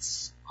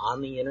ballots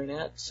on the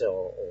Internet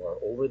or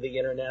over the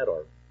Internet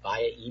or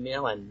via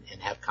email and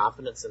have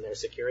confidence in their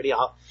security?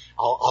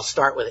 I'll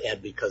start with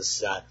Ed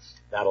because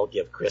that'll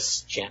give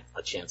Chris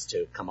a chance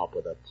to come up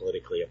with a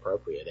politically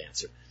appropriate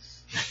answer.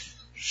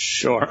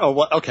 Sure.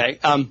 Okay.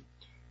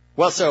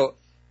 So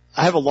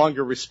I have a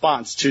longer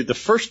response to the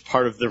first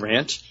part of the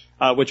rant,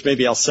 which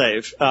maybe I'll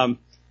save.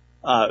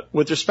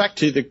 With respect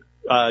to the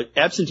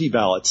absentee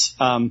ballots,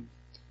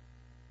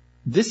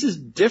 this is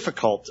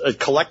difficult.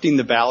 Collecting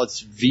the ballots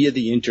via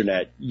the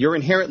Internet, you're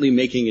inherently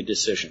making a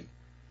decision.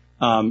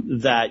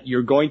 That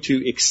you're going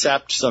to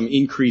accept some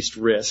increased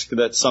risk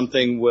that some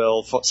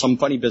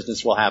funny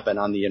business will happen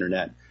on the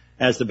Internet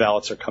as the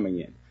ballots are coming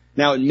in.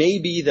 Now, it may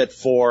be that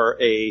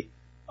for a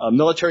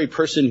military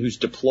person who's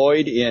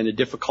deployed in a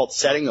difficult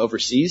setting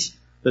overseas,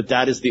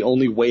 that is the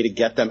only way to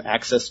get them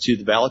access to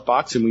the ballot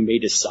box, and we may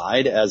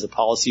decide as a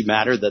policy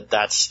matter that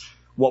that's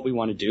what we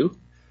want to do.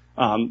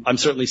 I'm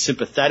certainly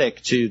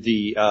sympathetic to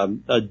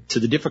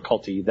the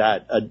difficulty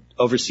that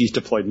overseas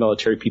deployed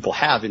military people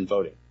have in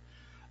voting.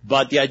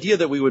 But the idea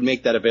that we would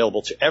make that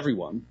available to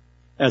everyone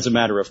as a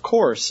matter of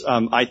course,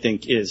 I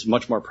think is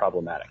much more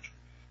problematic.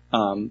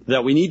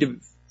 We need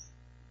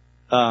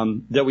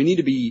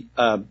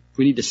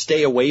to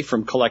stay away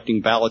from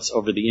collecting ballots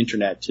over the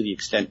Internet to the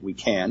extent we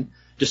can.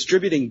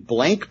 Distributing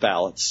blank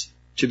ballots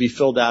to be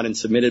filled out and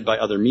submitted by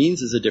other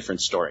means is a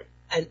different story.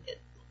 And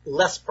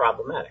less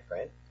problematic,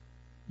 right?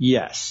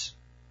 Yes,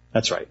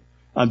 that's right.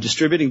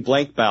 Distributing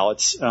blank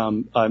ballots,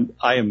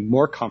 I am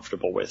more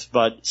comfortable with,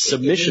 but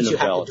submission of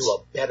ballots. You have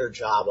to do a better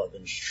job of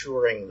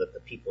ensuring that the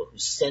people who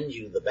send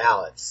you the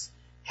ballots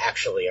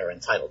actually are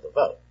entitled to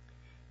vote.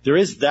 There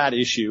is that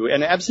issue,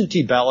 and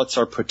absentee ballots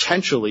are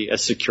potentially a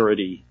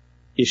security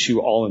issue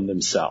all in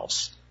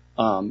themselves.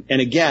 And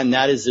again,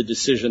 that is a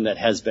decision that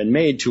has been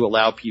made to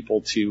allow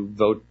people to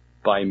vote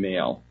by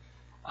mail.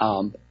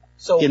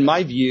 In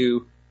my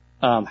view,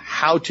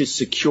 how to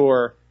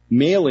secure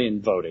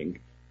mail-in voting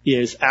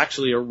is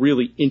actually a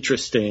really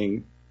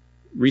interesting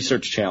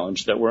research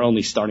challenge that we're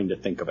only starting to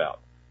think about.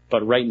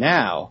 But right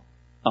now,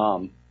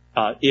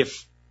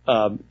 if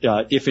an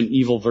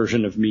evil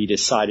version of me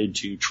decided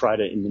to try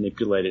to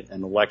manipulate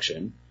an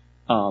election,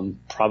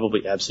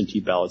 probably absentee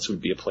ballots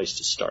would be a place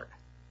to start.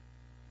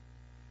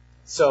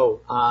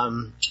 So,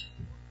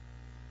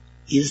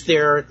 is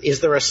there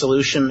a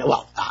solution?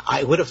 Well,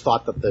 I would have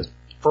thought that the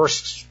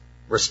first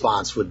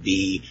response would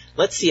be,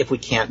 let's see if we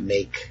can't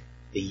make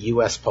the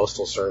U.S.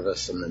 Postal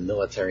Service and the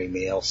military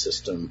mail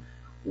system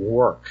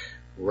work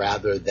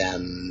rather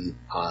than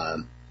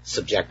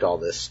subject all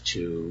this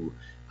to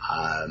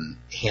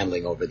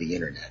handling over the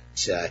Internet.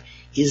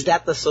 Is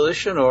that the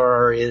solution,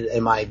 or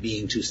am I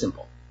being too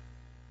simple?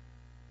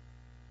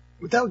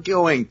 Without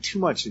going too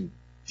much in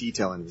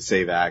detail into the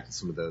SAVE Act and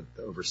some of the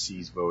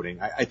overseas voting,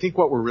 I think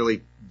what we're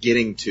really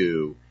getting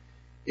to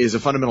is a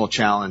fundamental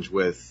challenge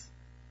with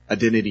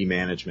identity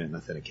management and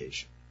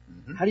authentication.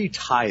 Mm-hmm. How do you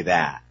tie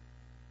that?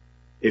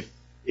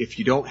 If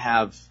you don't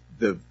have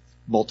the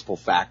multiple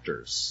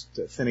factors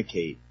to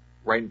authenticate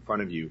right in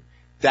front of you,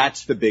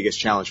 that's the biggest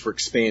challenge for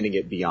expanding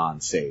it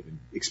beyond SAVE and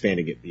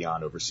expanding it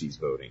beyond overseas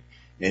voting.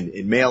 And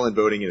in mail-in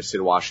voting, the state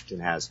of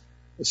Washington has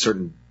a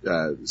certain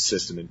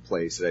system in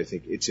place that I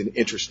think it's an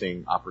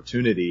interesting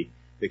opportunity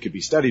that could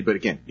be studied. But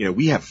again,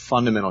 we have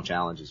fundamental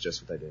challenges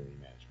just with identity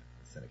management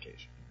and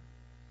authentication.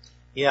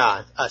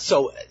 Yeah.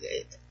 So,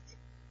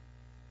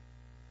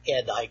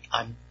 Ed,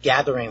 I'm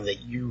gathering that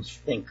you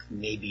think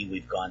maybe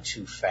we've gone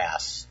too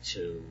fast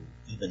to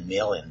even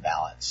mail-in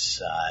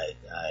ballots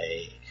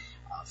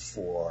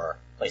for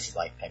places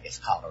like, I guess,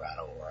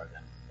 Colorado,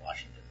 Oregon,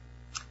 Washington.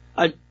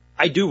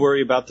 I do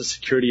worry about the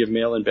security of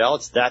mail-in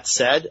ballots. That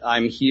said,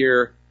 I'm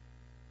here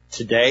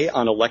today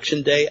on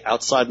election day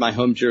outside my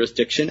home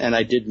jurisdiction, and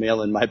I did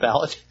mail in my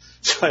ballot,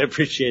 so I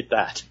appreciate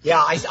that. Yeah,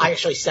 I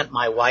actually sent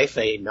my wife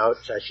a note.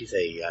 She's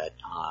a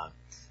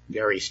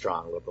very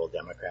strong liberal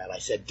Democrat. I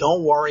said,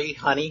 "Don't worry,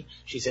 honey."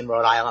 She's in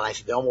Rhode Island. I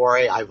said, "Don't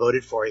worry, I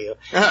voted for you."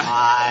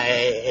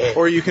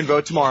 Or you can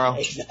vote tomorrow.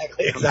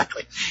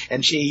 Exactly.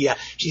 And she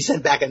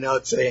sent back a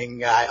note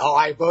saying, "Oh,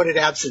 I voted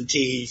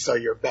absentee, so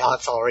your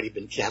ballot's already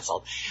been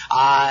canceled."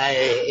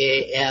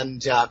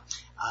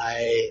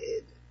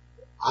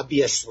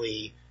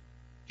 Obviously,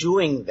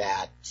 doing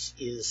that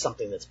is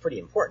something that's pretty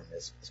important,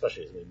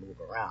 especially as we move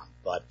around.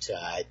 But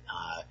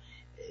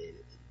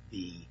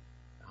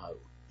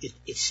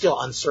it's still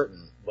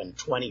uncertain when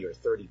 20 or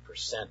 30%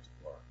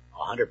 or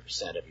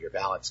 100% of your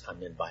ballots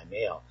come in by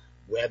mail,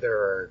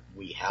 whether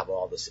we have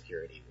all the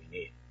security we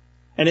need.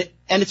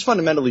 And it's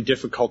fundamentally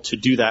difficult to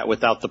do that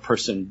without the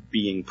person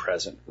being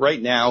present.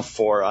 Right now,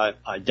 for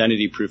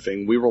identity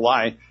proofing, we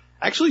rely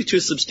actually to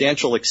a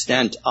substantial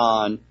extent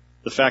on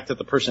the fact that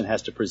the person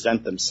has to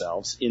present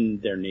themselves in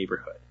their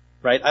neighborhood,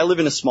 right? I live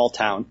in a small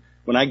town.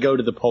 When I go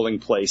to the polling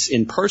place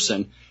in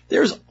person,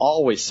 there's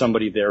always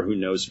somebody there who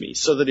knows me,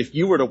 so that if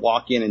you were to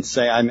walk in and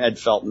say, "I'm Ed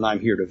Felten, I'm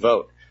here to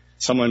vote,"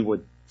 someone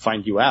would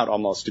find you out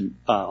almost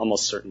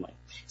certainly.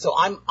 So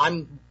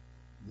I'm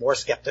more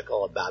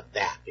skeptical about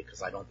that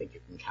because I don't think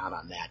you can count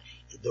on that.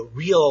 The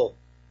real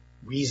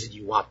reason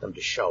you want them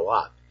to show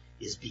up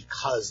is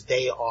because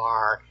they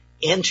are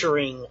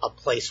entering a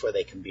place where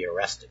they can be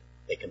arrested.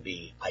 They can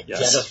be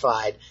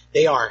identified.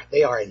 Yes.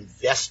 They are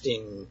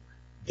investing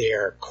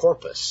their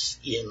corpus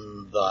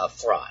in the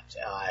fraud.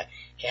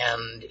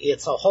 And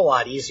it's a whole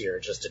lot easier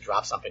just to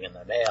drop something in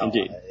the mail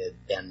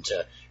than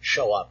to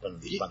show up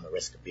and run the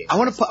risk of being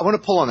arrested. I want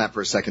to pull on that for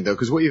a second, though,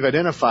 because what you've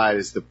identified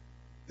is the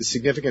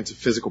significance of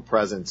physical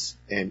presence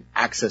and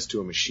access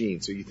to a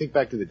machine. So you think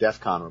back to the DEF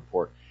CON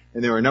report,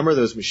 and there are a number of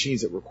those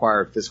machines that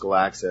require physical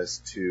access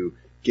to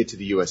get to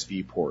the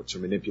USB ports or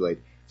manipulate.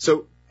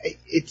 So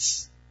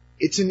it's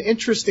an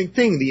interesting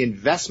thing, the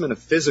investment of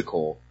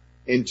physical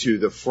into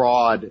the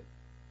fraud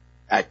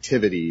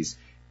activities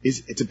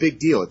it's a big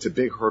deal. It's a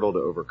big hurdle to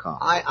overcome.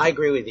 I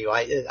agree with you.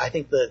 I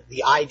think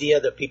the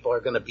idea that people are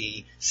going to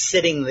be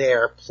sitting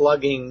there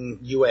plugging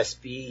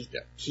USB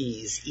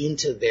keys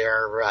into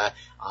their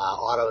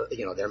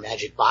their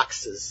magic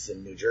boxes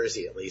in New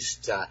Jersey, at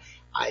least,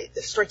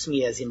 it strikes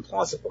me as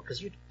implausible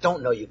because you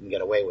don't know you can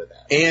get away with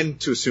that.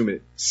 And to assume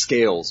it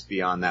scales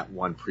beyond that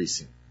one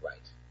precinct. Right.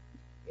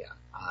 Yeah.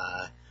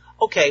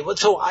 Okay. Well,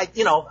 so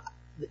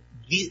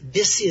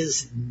this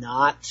is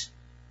not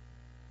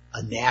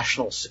a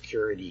national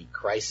security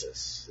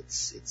crisis.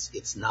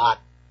 It's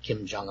not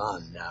Kim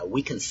Jong-un.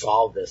 We can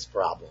solve this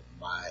problem.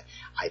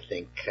 I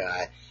think,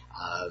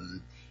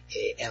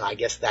 and I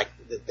guess that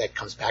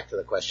comes back to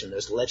the question.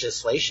 There's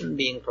legislation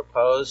being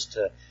proposed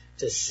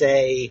to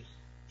say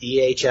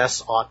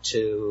DHS ought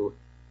to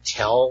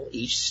tell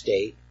each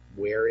state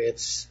where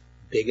its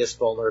biggest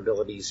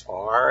vulnerabilities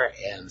are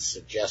and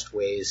suggest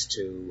ways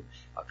to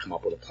come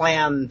up with a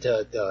plan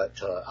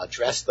to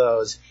address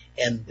those,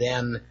 and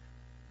then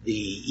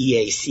the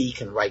EAC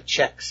can write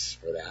checks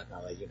for that.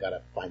 Now, you got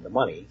to find the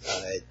money,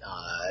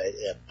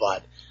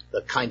 but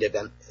the kind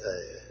of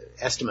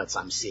estimates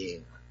I'm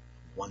seeing,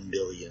 $1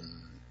 billion,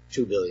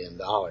 $2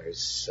 billion,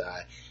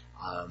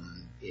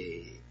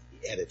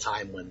 at a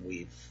time when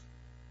we've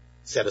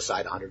set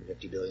aside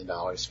 $150 billion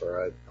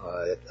for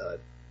a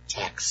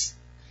tax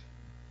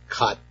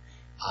cut,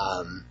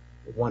 $1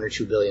 or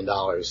 $2 billion,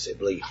 it'd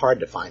be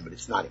hard to find, but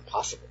it's not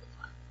impossible to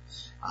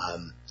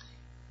find.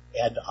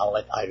 Ed,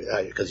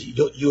 because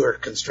you are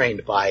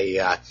constrained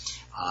by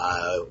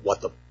what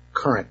the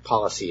current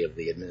policy of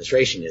the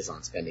administration is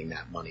on spending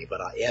that money. But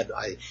Ed,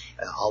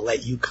 I'll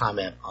let you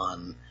comment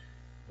on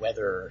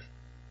whether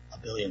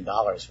 $1 billion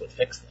would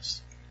fix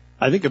this.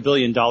 I think $1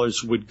 billion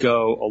would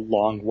go a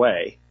long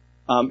way.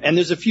 And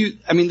there's a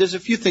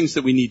few things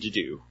that we need to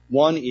do.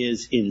 One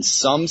is in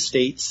some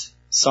states,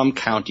 some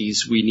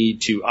counties, we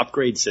need to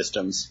upgrade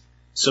systems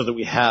so that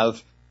we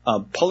have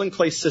polling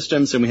place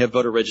systems and we have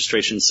voter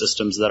registration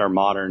systems that are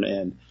modern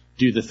and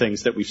do the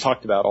things that we've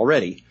talked about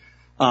already.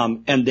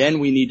 And then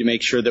we need to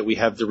make sure that we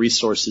have the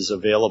resources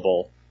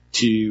available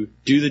to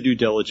do the due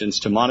diligence,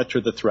 to monitor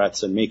the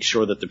threats, and make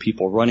sure that the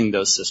people running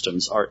those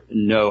systems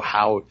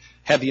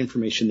have the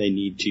information they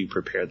need to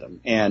prepare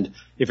them. And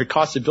if it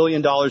costs $1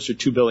 billion or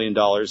 $2 billion,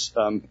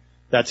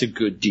 that's a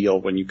good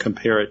deal when you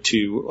compare it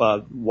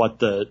to what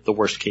the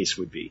worst case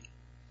would be.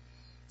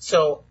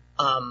 So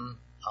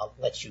I'll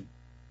let you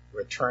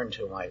return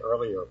to my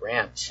earlier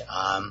rant.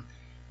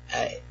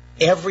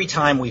 Every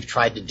time we've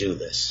tried to do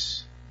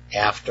this,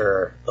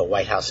 after the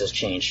White House has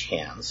changed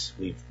hands,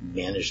 we've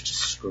managed to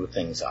screw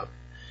things up.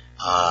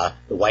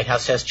 The White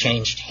House has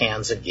changed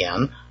hands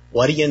again.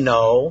 What do you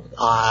know?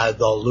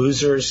 The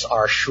losers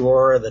are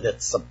sure that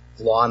it's a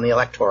flaw in the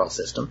electoral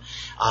system.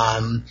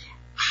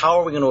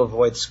 How are we going to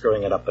avoid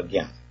screwing it up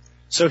again?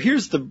 So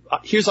here's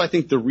I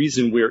think the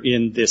reason we're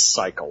in this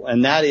cycle,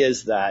 and that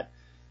is that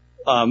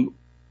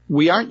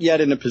we aren't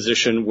yet in a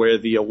position where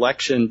the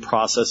election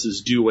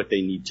processes do what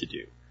they need to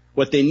do.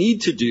 What they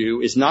need to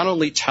do is not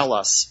only tell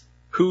us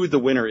who the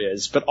winner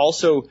is, but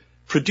also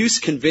produce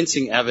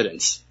convincing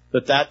evidence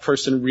that that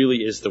person really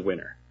is the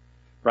winner,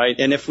 right?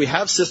 And if we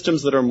have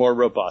systems that are more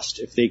robust,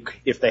 if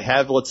they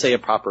have, let's say, a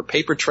proper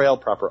paper trail,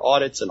 proper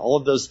audits, and all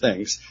of those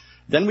things,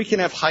 then we can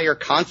have higher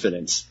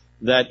confidence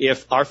that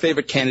if our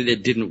favorite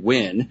candidate didn't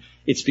win,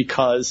 it's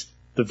because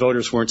the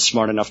voters weren't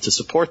smart enough to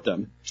support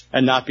them,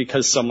 and not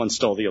because someone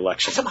stole the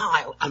election.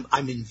 Somehow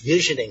I'm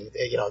envisioning,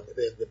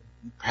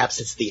 perhaps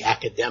it's the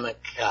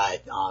academic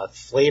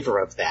flavor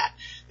of that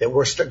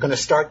we're going to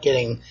start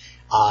getting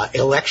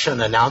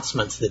election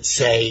announcements that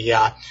say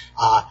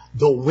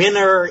the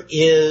winner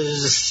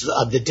is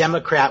the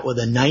Democrat with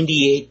a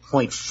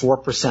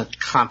 98.4%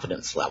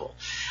 confidence level.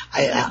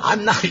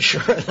 I'm not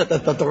sure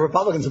that the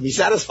Republicans would be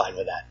satisfied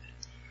with that.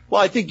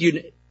 Well, I think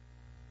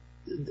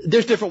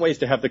there's different ways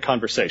to have the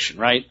conversation,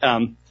 right?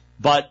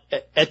 But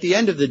at the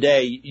end of the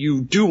day,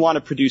 you do want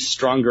to produce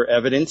stronger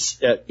evidence.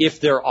 If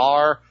there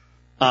are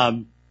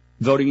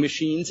voting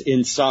machines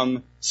in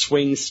some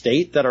swing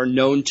state that are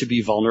known to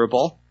be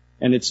vulnerable,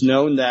 and it's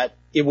known that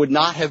it would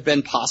not have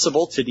been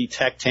possible to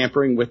detect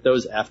tampering with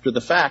those after the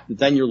fact,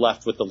 then you're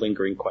left with the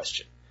lingering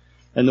question.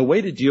 And the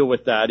way to deal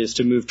with that is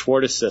to move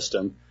toward a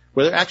system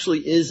where there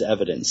actually is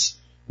evidence,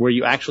 where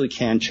you actually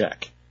can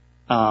check.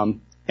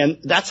 And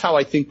that's how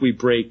I think we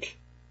break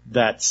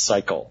that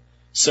cycle.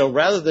 So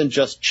rather than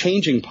just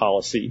changing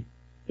policy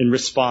in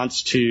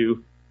response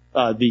to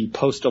the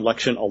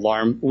post-election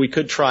alarm, we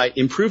could try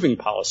improving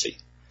policy.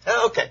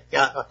 Okay.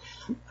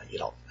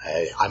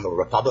 I'm a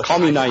Republican. Call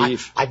me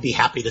naive. I'd be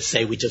happy to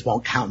say we just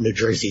won't count New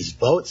Jersey's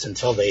votes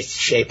until they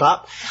shape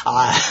up.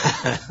 All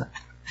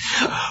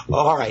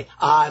right.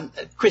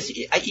 Chris,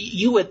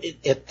 you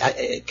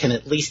can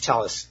at least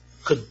tell us,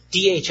 could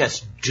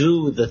DHS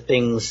do the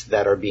things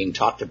that are being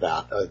talked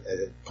about,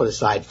 put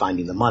aside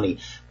finding the money,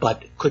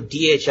 but could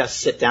DHS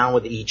sit down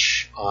with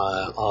each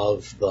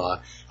of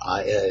the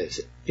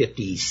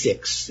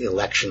 56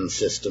 election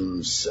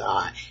systems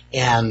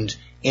and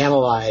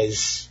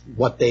analyze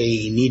what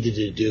they needed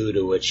to do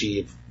to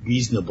achieve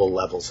reasonable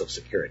levels of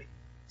security?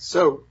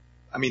 So,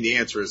 the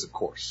answer is, of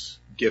course,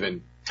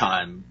 given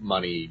time,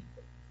 money,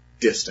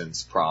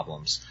 distance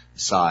problems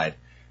aside.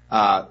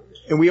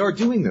 And we are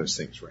doing those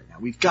things right now.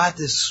 We've got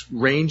this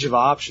range of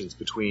options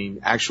between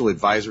actual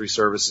advisory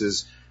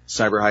services,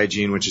 cyber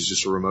hygiene, which is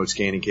just a remote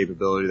scanning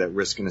capability, that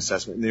risk and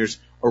assessment. And there's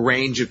a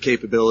range of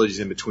capabilities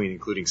in between,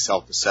 including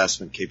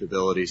self-assessment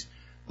capabilities.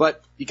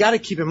 But you got to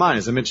keep in mind,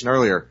 as I mentioned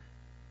earlier,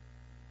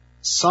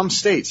 some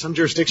states, some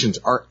jurisdictions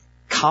are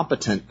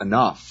competent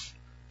enough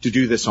to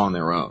do this on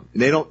their own.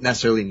 And they don't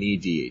necessarily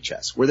need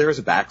DHS, where there is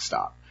a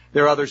backstop.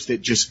 There are others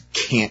that just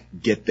can't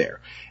get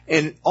there.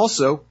 And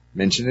also, I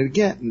mentioned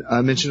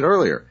it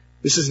earlier,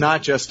 this is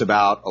not just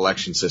about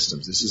election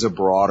systems. This is a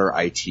broader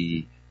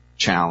IT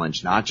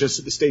challenge, not just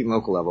at the state and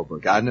local level,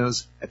 but God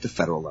knows at the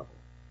federal level.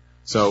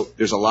 So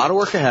there's a lot of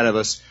work ahead of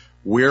us.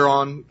 We're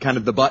on kind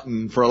of the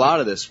button for a lot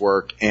of this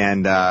work,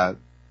 and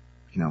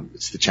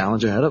it's the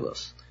challenge ahead of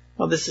us.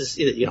 Well, this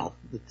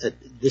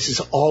is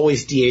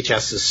always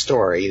DHS's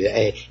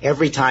story.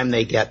 Every time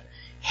they get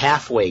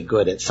halfway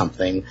good at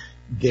something,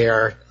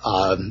 their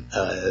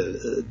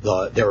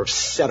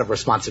set of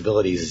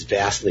responsibilities is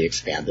vastly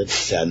expanded,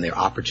 and their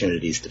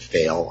opportunities to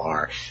fail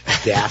are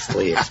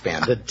vastly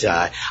expanded.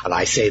 And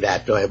I say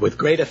that with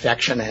great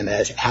affection, and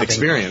as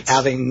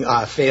having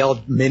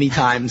failed many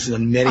times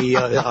in many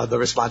of the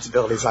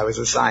responsibilities I was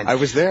assigned. I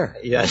was there.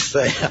 Yes.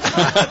 There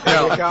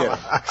you go.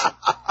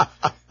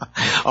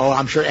 Oh,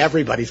 I'm sure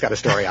everybody's got a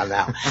story on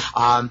that.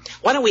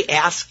 Why don't we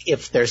ask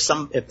if there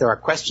are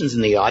questions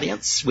in the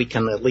audience? We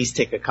can at least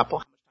take a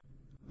couple.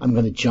 I'm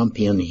going to jump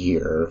in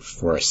here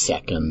for a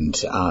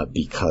second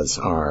because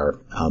our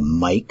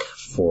mic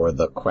for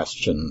the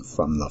question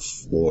from the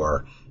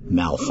floor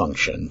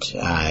malfunctioned.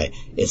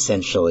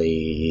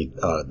 Essentially,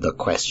 the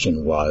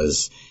question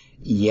was,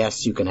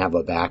 yes, you can have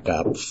a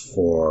backup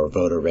for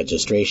voter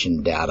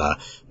registration data,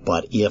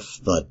 but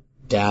if the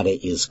data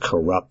is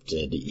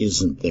corrupted,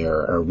 isn't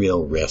there a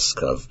real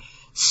risk of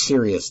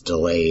serious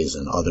delays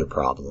and other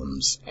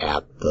problems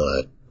at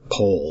the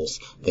polls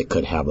that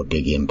could have a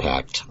big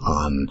impact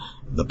on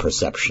the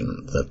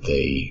perception that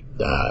the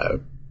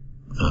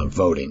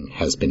voting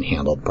has been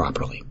handled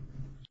properly?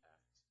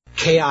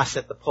 Chaos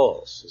at the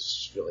polls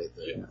is really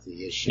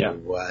the issue. Yeah.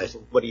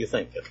 What do you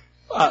think?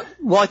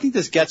 Well, I think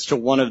this gets to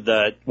one of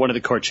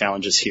the core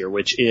challenges here,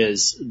 which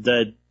is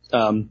the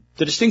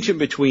distinction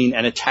between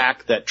an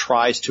attack that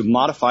tries to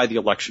modify the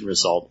election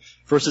result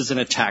versus an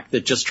attack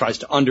that just tries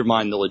to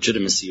undermine the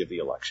legitimacy of the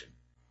election.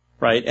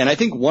 Right? And I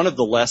think one of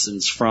the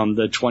lessons from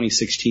the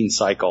 2016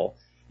 cycle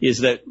is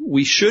that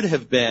we should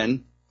have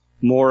been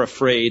more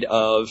afraid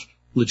of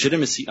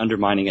legitimacy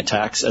undermining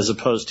attacks as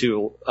opposed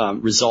to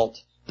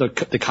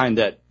the kind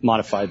that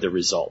modified the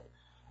result.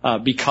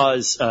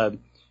 Because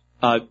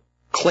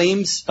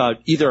claims,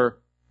 either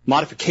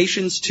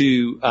modifications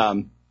to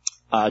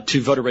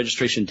to voter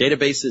registration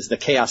databases, the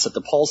chaos at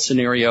the polls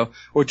scenario,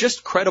 or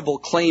just credible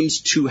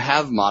claims to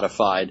have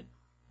modified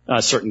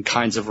certain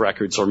kinds of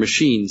records or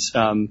machines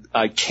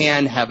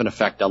can have an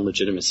effect on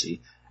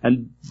legitimacy.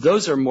 And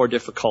those are more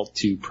difficult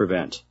to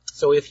prevent.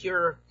 So if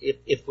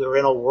we're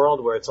in a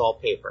world where it's all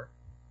paper,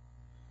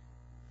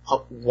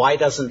 why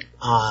doesn't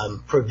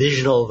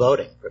provisional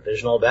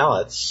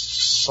ballots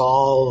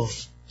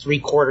solve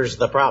 3/4 of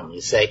the problem?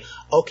 You say,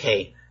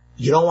 okay,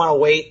 you don't want to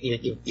wait.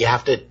 You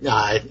have to,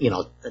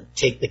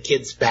 take the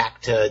kids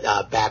back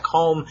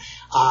home.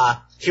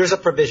 Here's a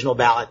provisional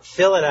ballot.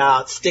 Fill it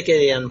out, stick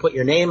it in, put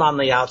your name on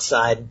the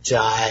outside,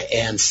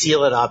 and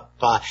seal it up.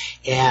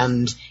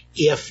 And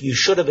if you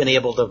should have been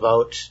able to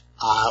vote,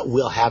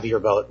 we'll have your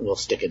vote and we'll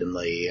stick it in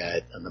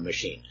the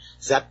machine.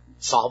 Does that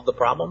solve the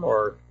problem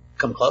or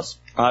come close?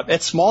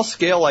 At small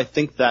scale, I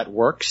think that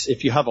works.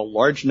 If you have a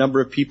large number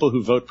of people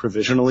who vote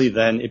provisionally,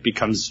 then it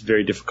becomes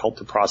very difficult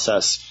to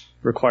process.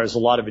 Requires a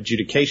lot of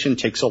adjudication,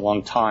 takes a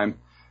long time.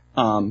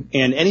 And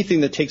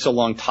anything that takes a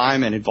long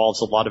time and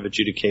involves a lot of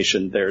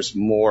adjudication, there's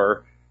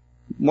more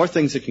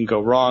things that can go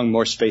wrong,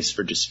 more space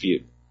for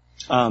dispute.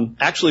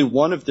 Actually,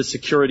 one of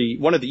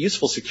the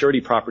useful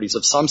security properties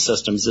of some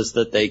systems is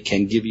that they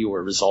can give you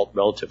a result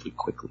relatively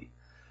quickly.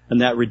 And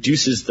that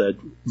reduces the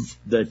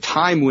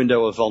time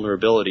window of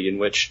vulnerability in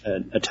which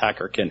an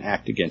attacker can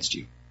act against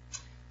you.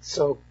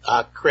 So,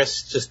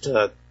 Chris, just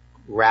to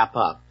wrap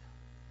up,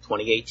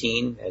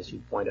 2018, as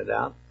you pointed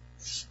out,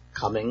 it's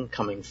coming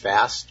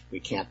fast. We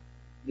can't,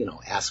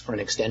 ask for an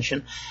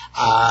extension.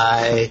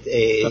 I'm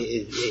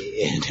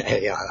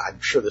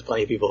sure there's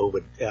plenty of people who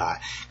would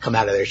come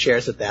out of their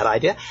chairs at that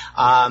idea.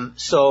 How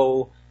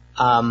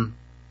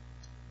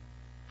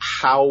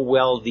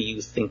well do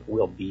you think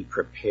we'll be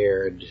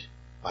prepared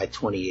by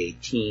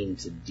 2018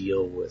 to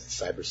deal with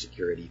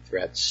cybersecurity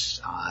threats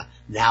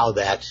now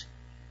that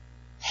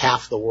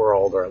half the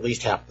world, or at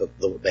least half the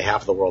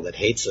half of the world that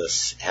hates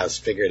us, has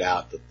figured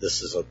out that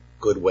this is a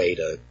good way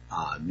to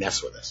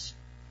mess with us?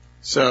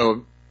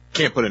 So,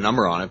 can't put a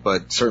number on it,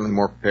 but certainly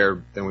more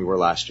prepared than we were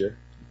last year,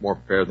 more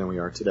prepared than we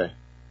are today.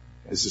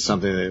 This is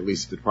something that at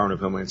least the Department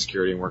of Homeland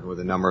Security, and working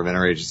with a number of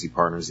interagency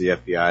partners, the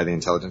FBI, the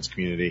intelligence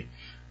community,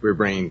 we're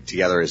bringing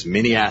together as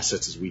many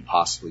assets as we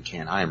possibly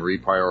can. I am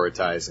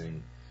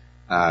reprioritizing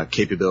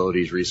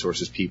capabilities,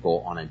 resources,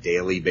 people on a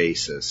daily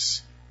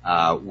basis.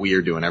 We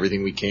are doing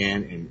everything we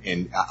can,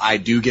 and I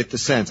do get the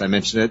sense, I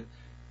mentioned it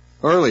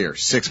earlier,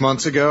 6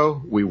 months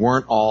ago, we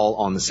weren't all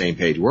on the same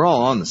page. We're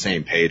all on the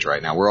same page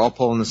right now. We're all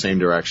pulling the same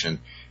direction,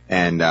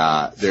 and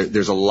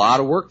there's a lot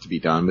of work to be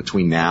done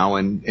between now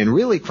and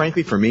really,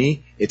 frankly, for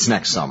me, it's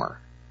next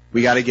summer.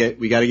 We gotta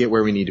get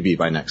where we need to be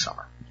by next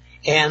summer.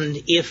 And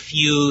if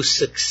you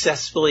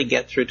successfully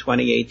get through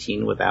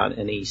 2018 without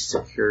any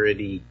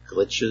security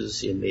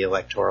glitches in the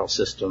electoral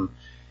system,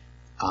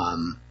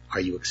 are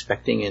you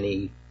expecting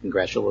any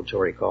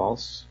congratulatory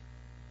calls?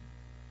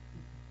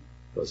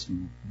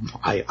 From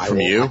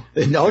you?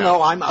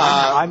 No, I'm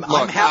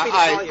happy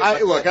to tell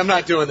you. Look, I'm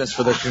not doing this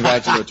for the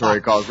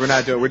congratulatory calls.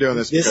 We're doing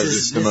this because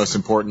it's the most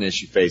important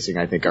issue facing,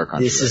 I think, our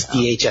country. This is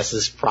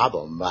DHS's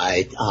problem.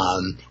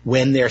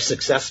 When they're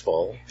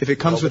successful. If it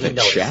comes with a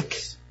check?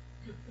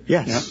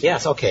 Yes.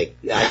 Yes, okay.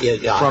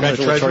 From the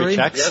Treasury?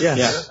 Checks?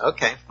 Yes.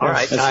 Okay. All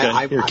right.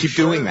 Here, keep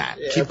doing that.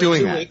 Keep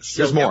doing that.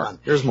 There's more.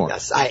 There's more.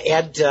 Yes.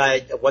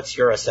 Ed, what's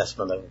your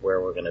assessment of where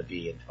we're going to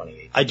be in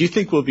 2018? I do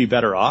think we'll be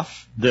better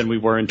off than we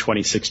were in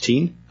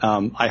 2016.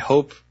 I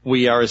hope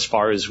we are as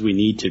far as we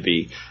need to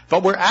be.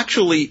 But we're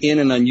actually in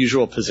an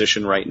unusual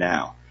position right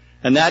now.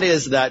 And that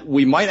is that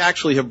we might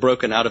actually have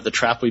broken out of the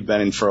trap we've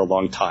been in for a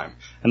long time.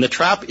 And the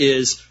trap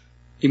is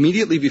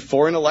immediately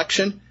before an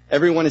election,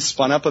 everyone is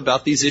spun up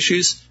about these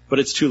issues, but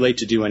it's too late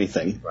to do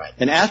anything. Right.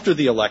 And after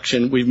the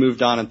election, we've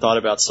moved on and thought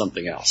about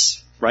something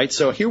else, right?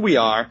 So here we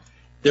are.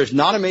 There's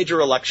not a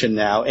major election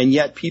now, and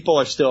yet people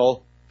are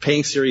still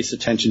paying serious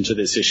attention to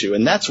this issue.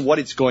 And that's what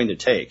it's going to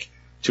take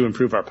to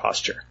improve our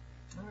posture.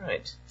 All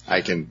right.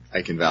 I can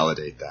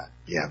validate that.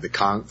 Yeah, the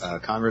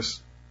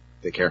Congress,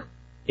 they care.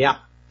 Yeah.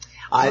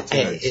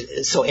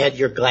 So, Ed,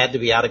 you're glad to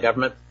be out of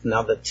government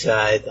now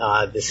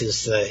that this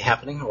is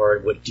happening, or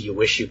do you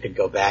wish you could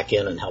go back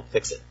in and help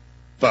fix it?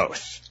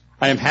 Both.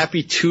 I am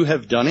happy to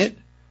have done it.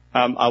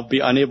 I'll be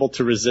unable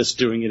to resist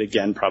doing it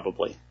again,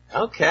 probably.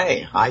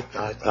 Okay.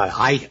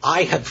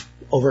 I have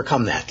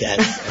overcome that, Ed.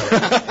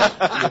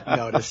 You've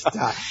noticed.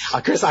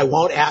 Chris, I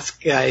won't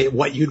ask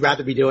what you'd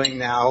rather be doing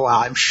now.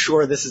 I'm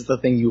sure this is the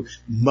thing you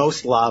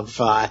most love,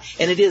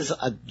 and it is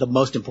the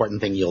most important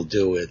thing you'll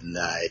do in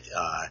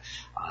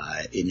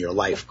your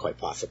life, quite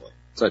possibly.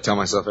 So I tell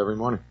myself every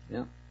morning.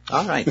 Yeah.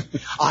 All right.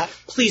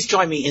 Please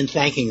join me in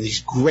thanking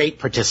these great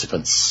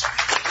participants.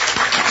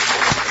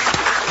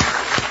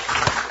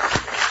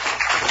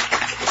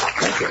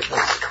 Thank you.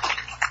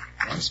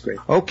 That's great.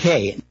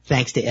 Okay.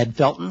 Thanks to Ed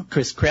Felten,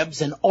 Chris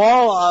Krebs, and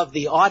all of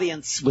the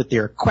audience with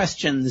their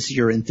questions,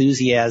 your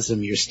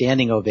enthusiasm, your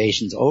standing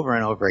ovations over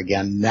and over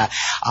again.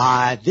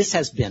 This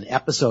has been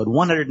episode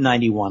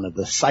 191 of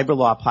the Cyber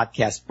Law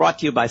Podcast, brought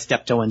to you by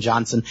Steptoe &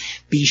 Johnson.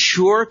 Be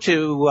sure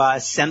to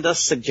send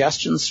us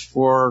suggestions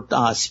for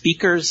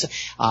speakers.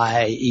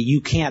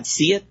 You can't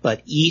see it,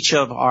 but each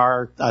of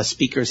our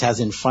speakers has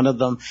in front of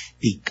them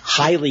the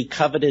highly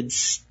coveted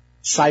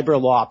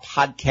Cyber Law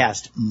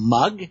Podcast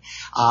mug.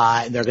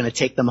 They're going to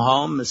take them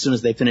home as soon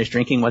as they finish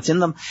drinking what's in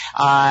them.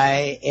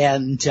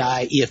 And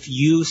if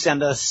you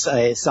send us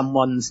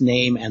someone's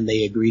name and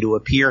they agree to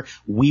appear,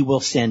 we will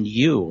send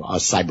you a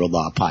Cyber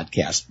Law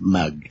Podcast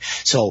mug.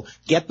 So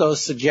get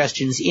those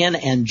suggestions in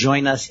and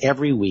join us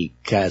every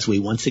week as we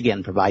once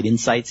again provide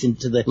insights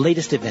into the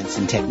latest events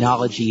in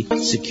technology,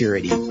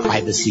 security,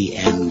 privacy,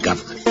 and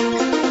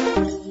government.